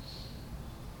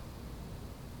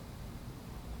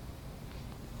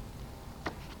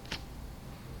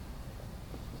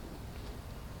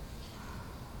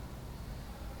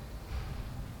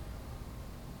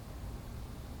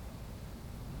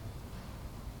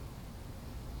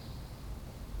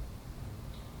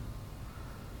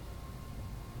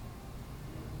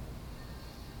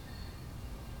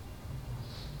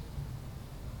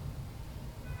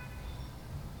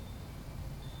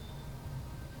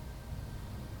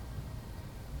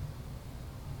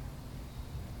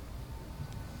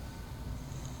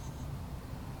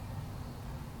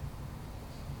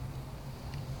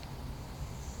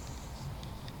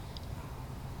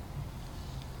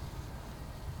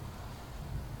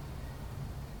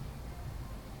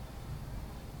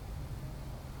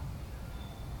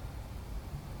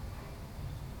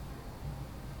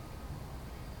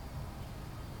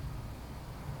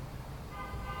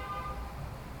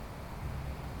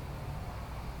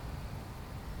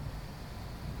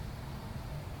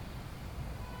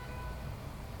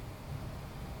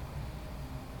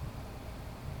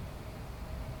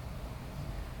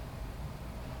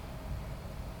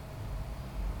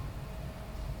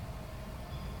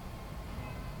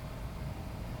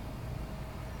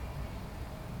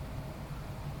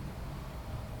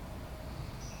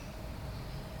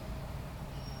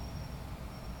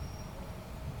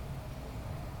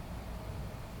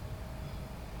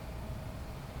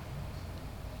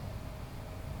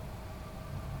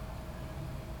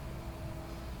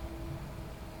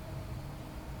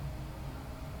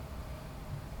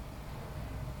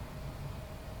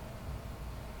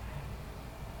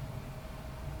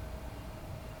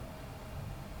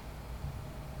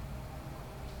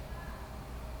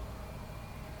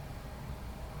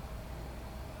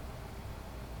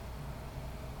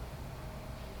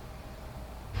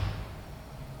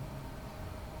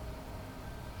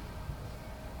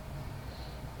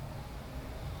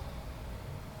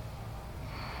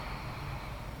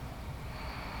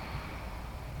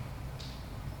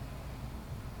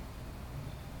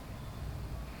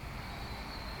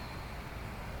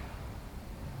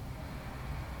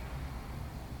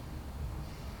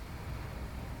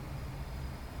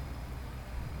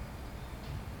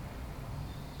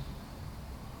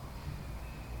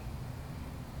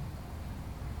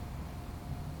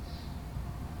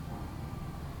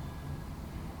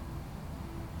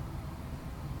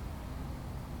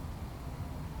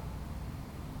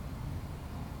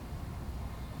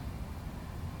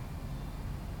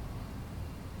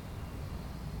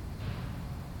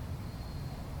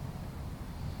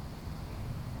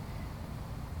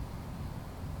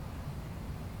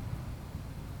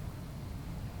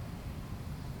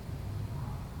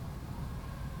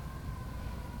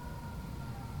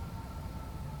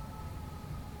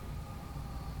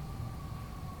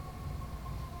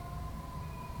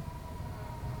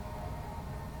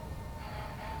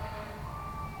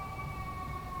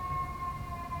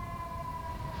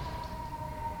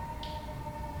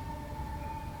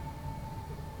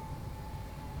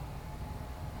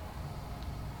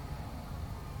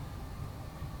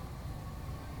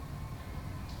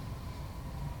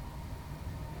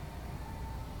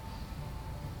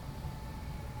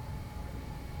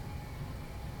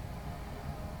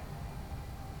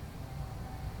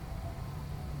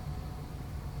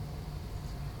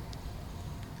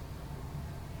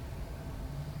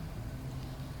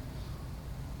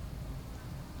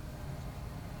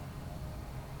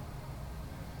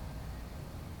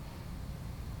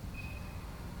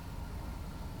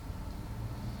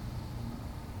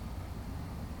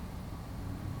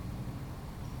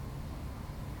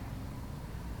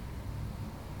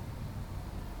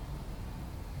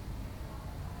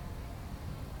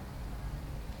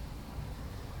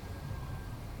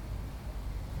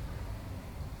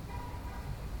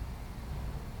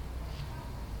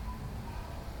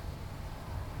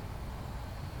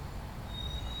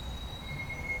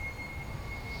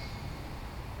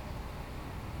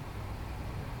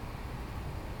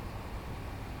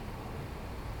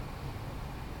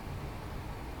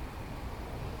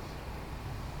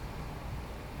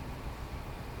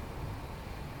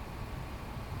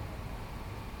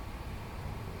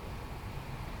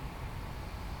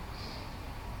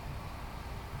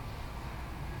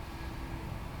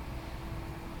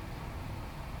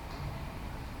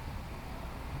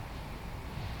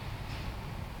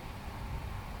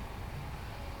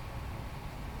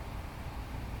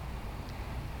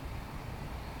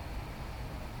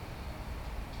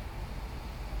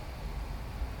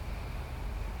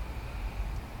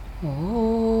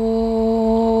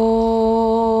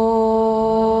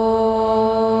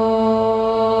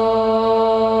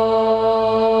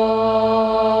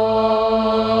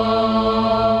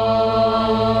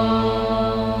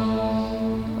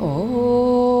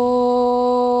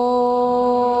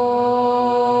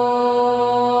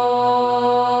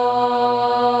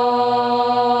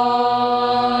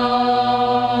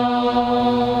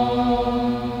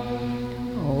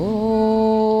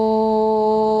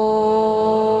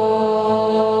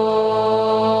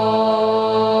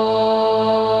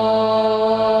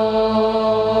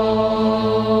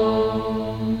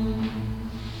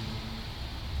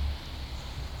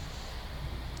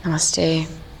 Namaste.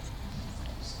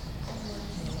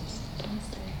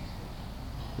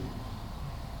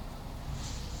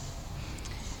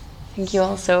 Thank you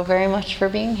all so very much for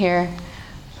being here.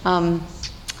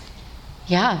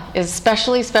 Yeah, it's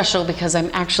especially special because I'm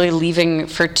actually leaving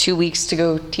for 2 weeks to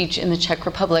go teach in the Czech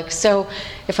Republic. So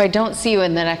if I don't see you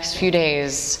in the next few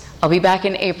days, I'll be back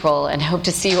in April and hope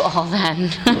to see you all then.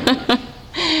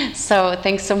 So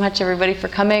thanks so much, everybody, for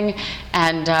coming.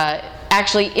 And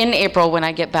actually, in April, when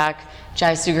I get back,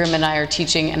 Jai Sugrim and I are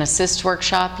teaching an assist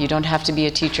workshop. You don't have to be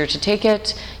a teacher to take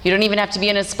it. You don't even have to be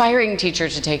an aspiring teacher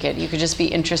to take it. You could just be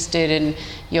interested in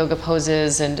yoga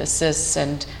poses and assists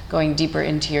and going deeper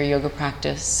into your yoga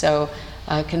practice. So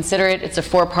consider it. It's a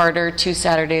 4-parter, 2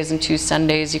 Saturdays and 2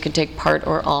 Sundays. You can take part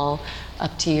or all,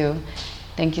 up to you.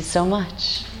 Thank you so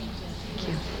much. Thank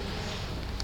you.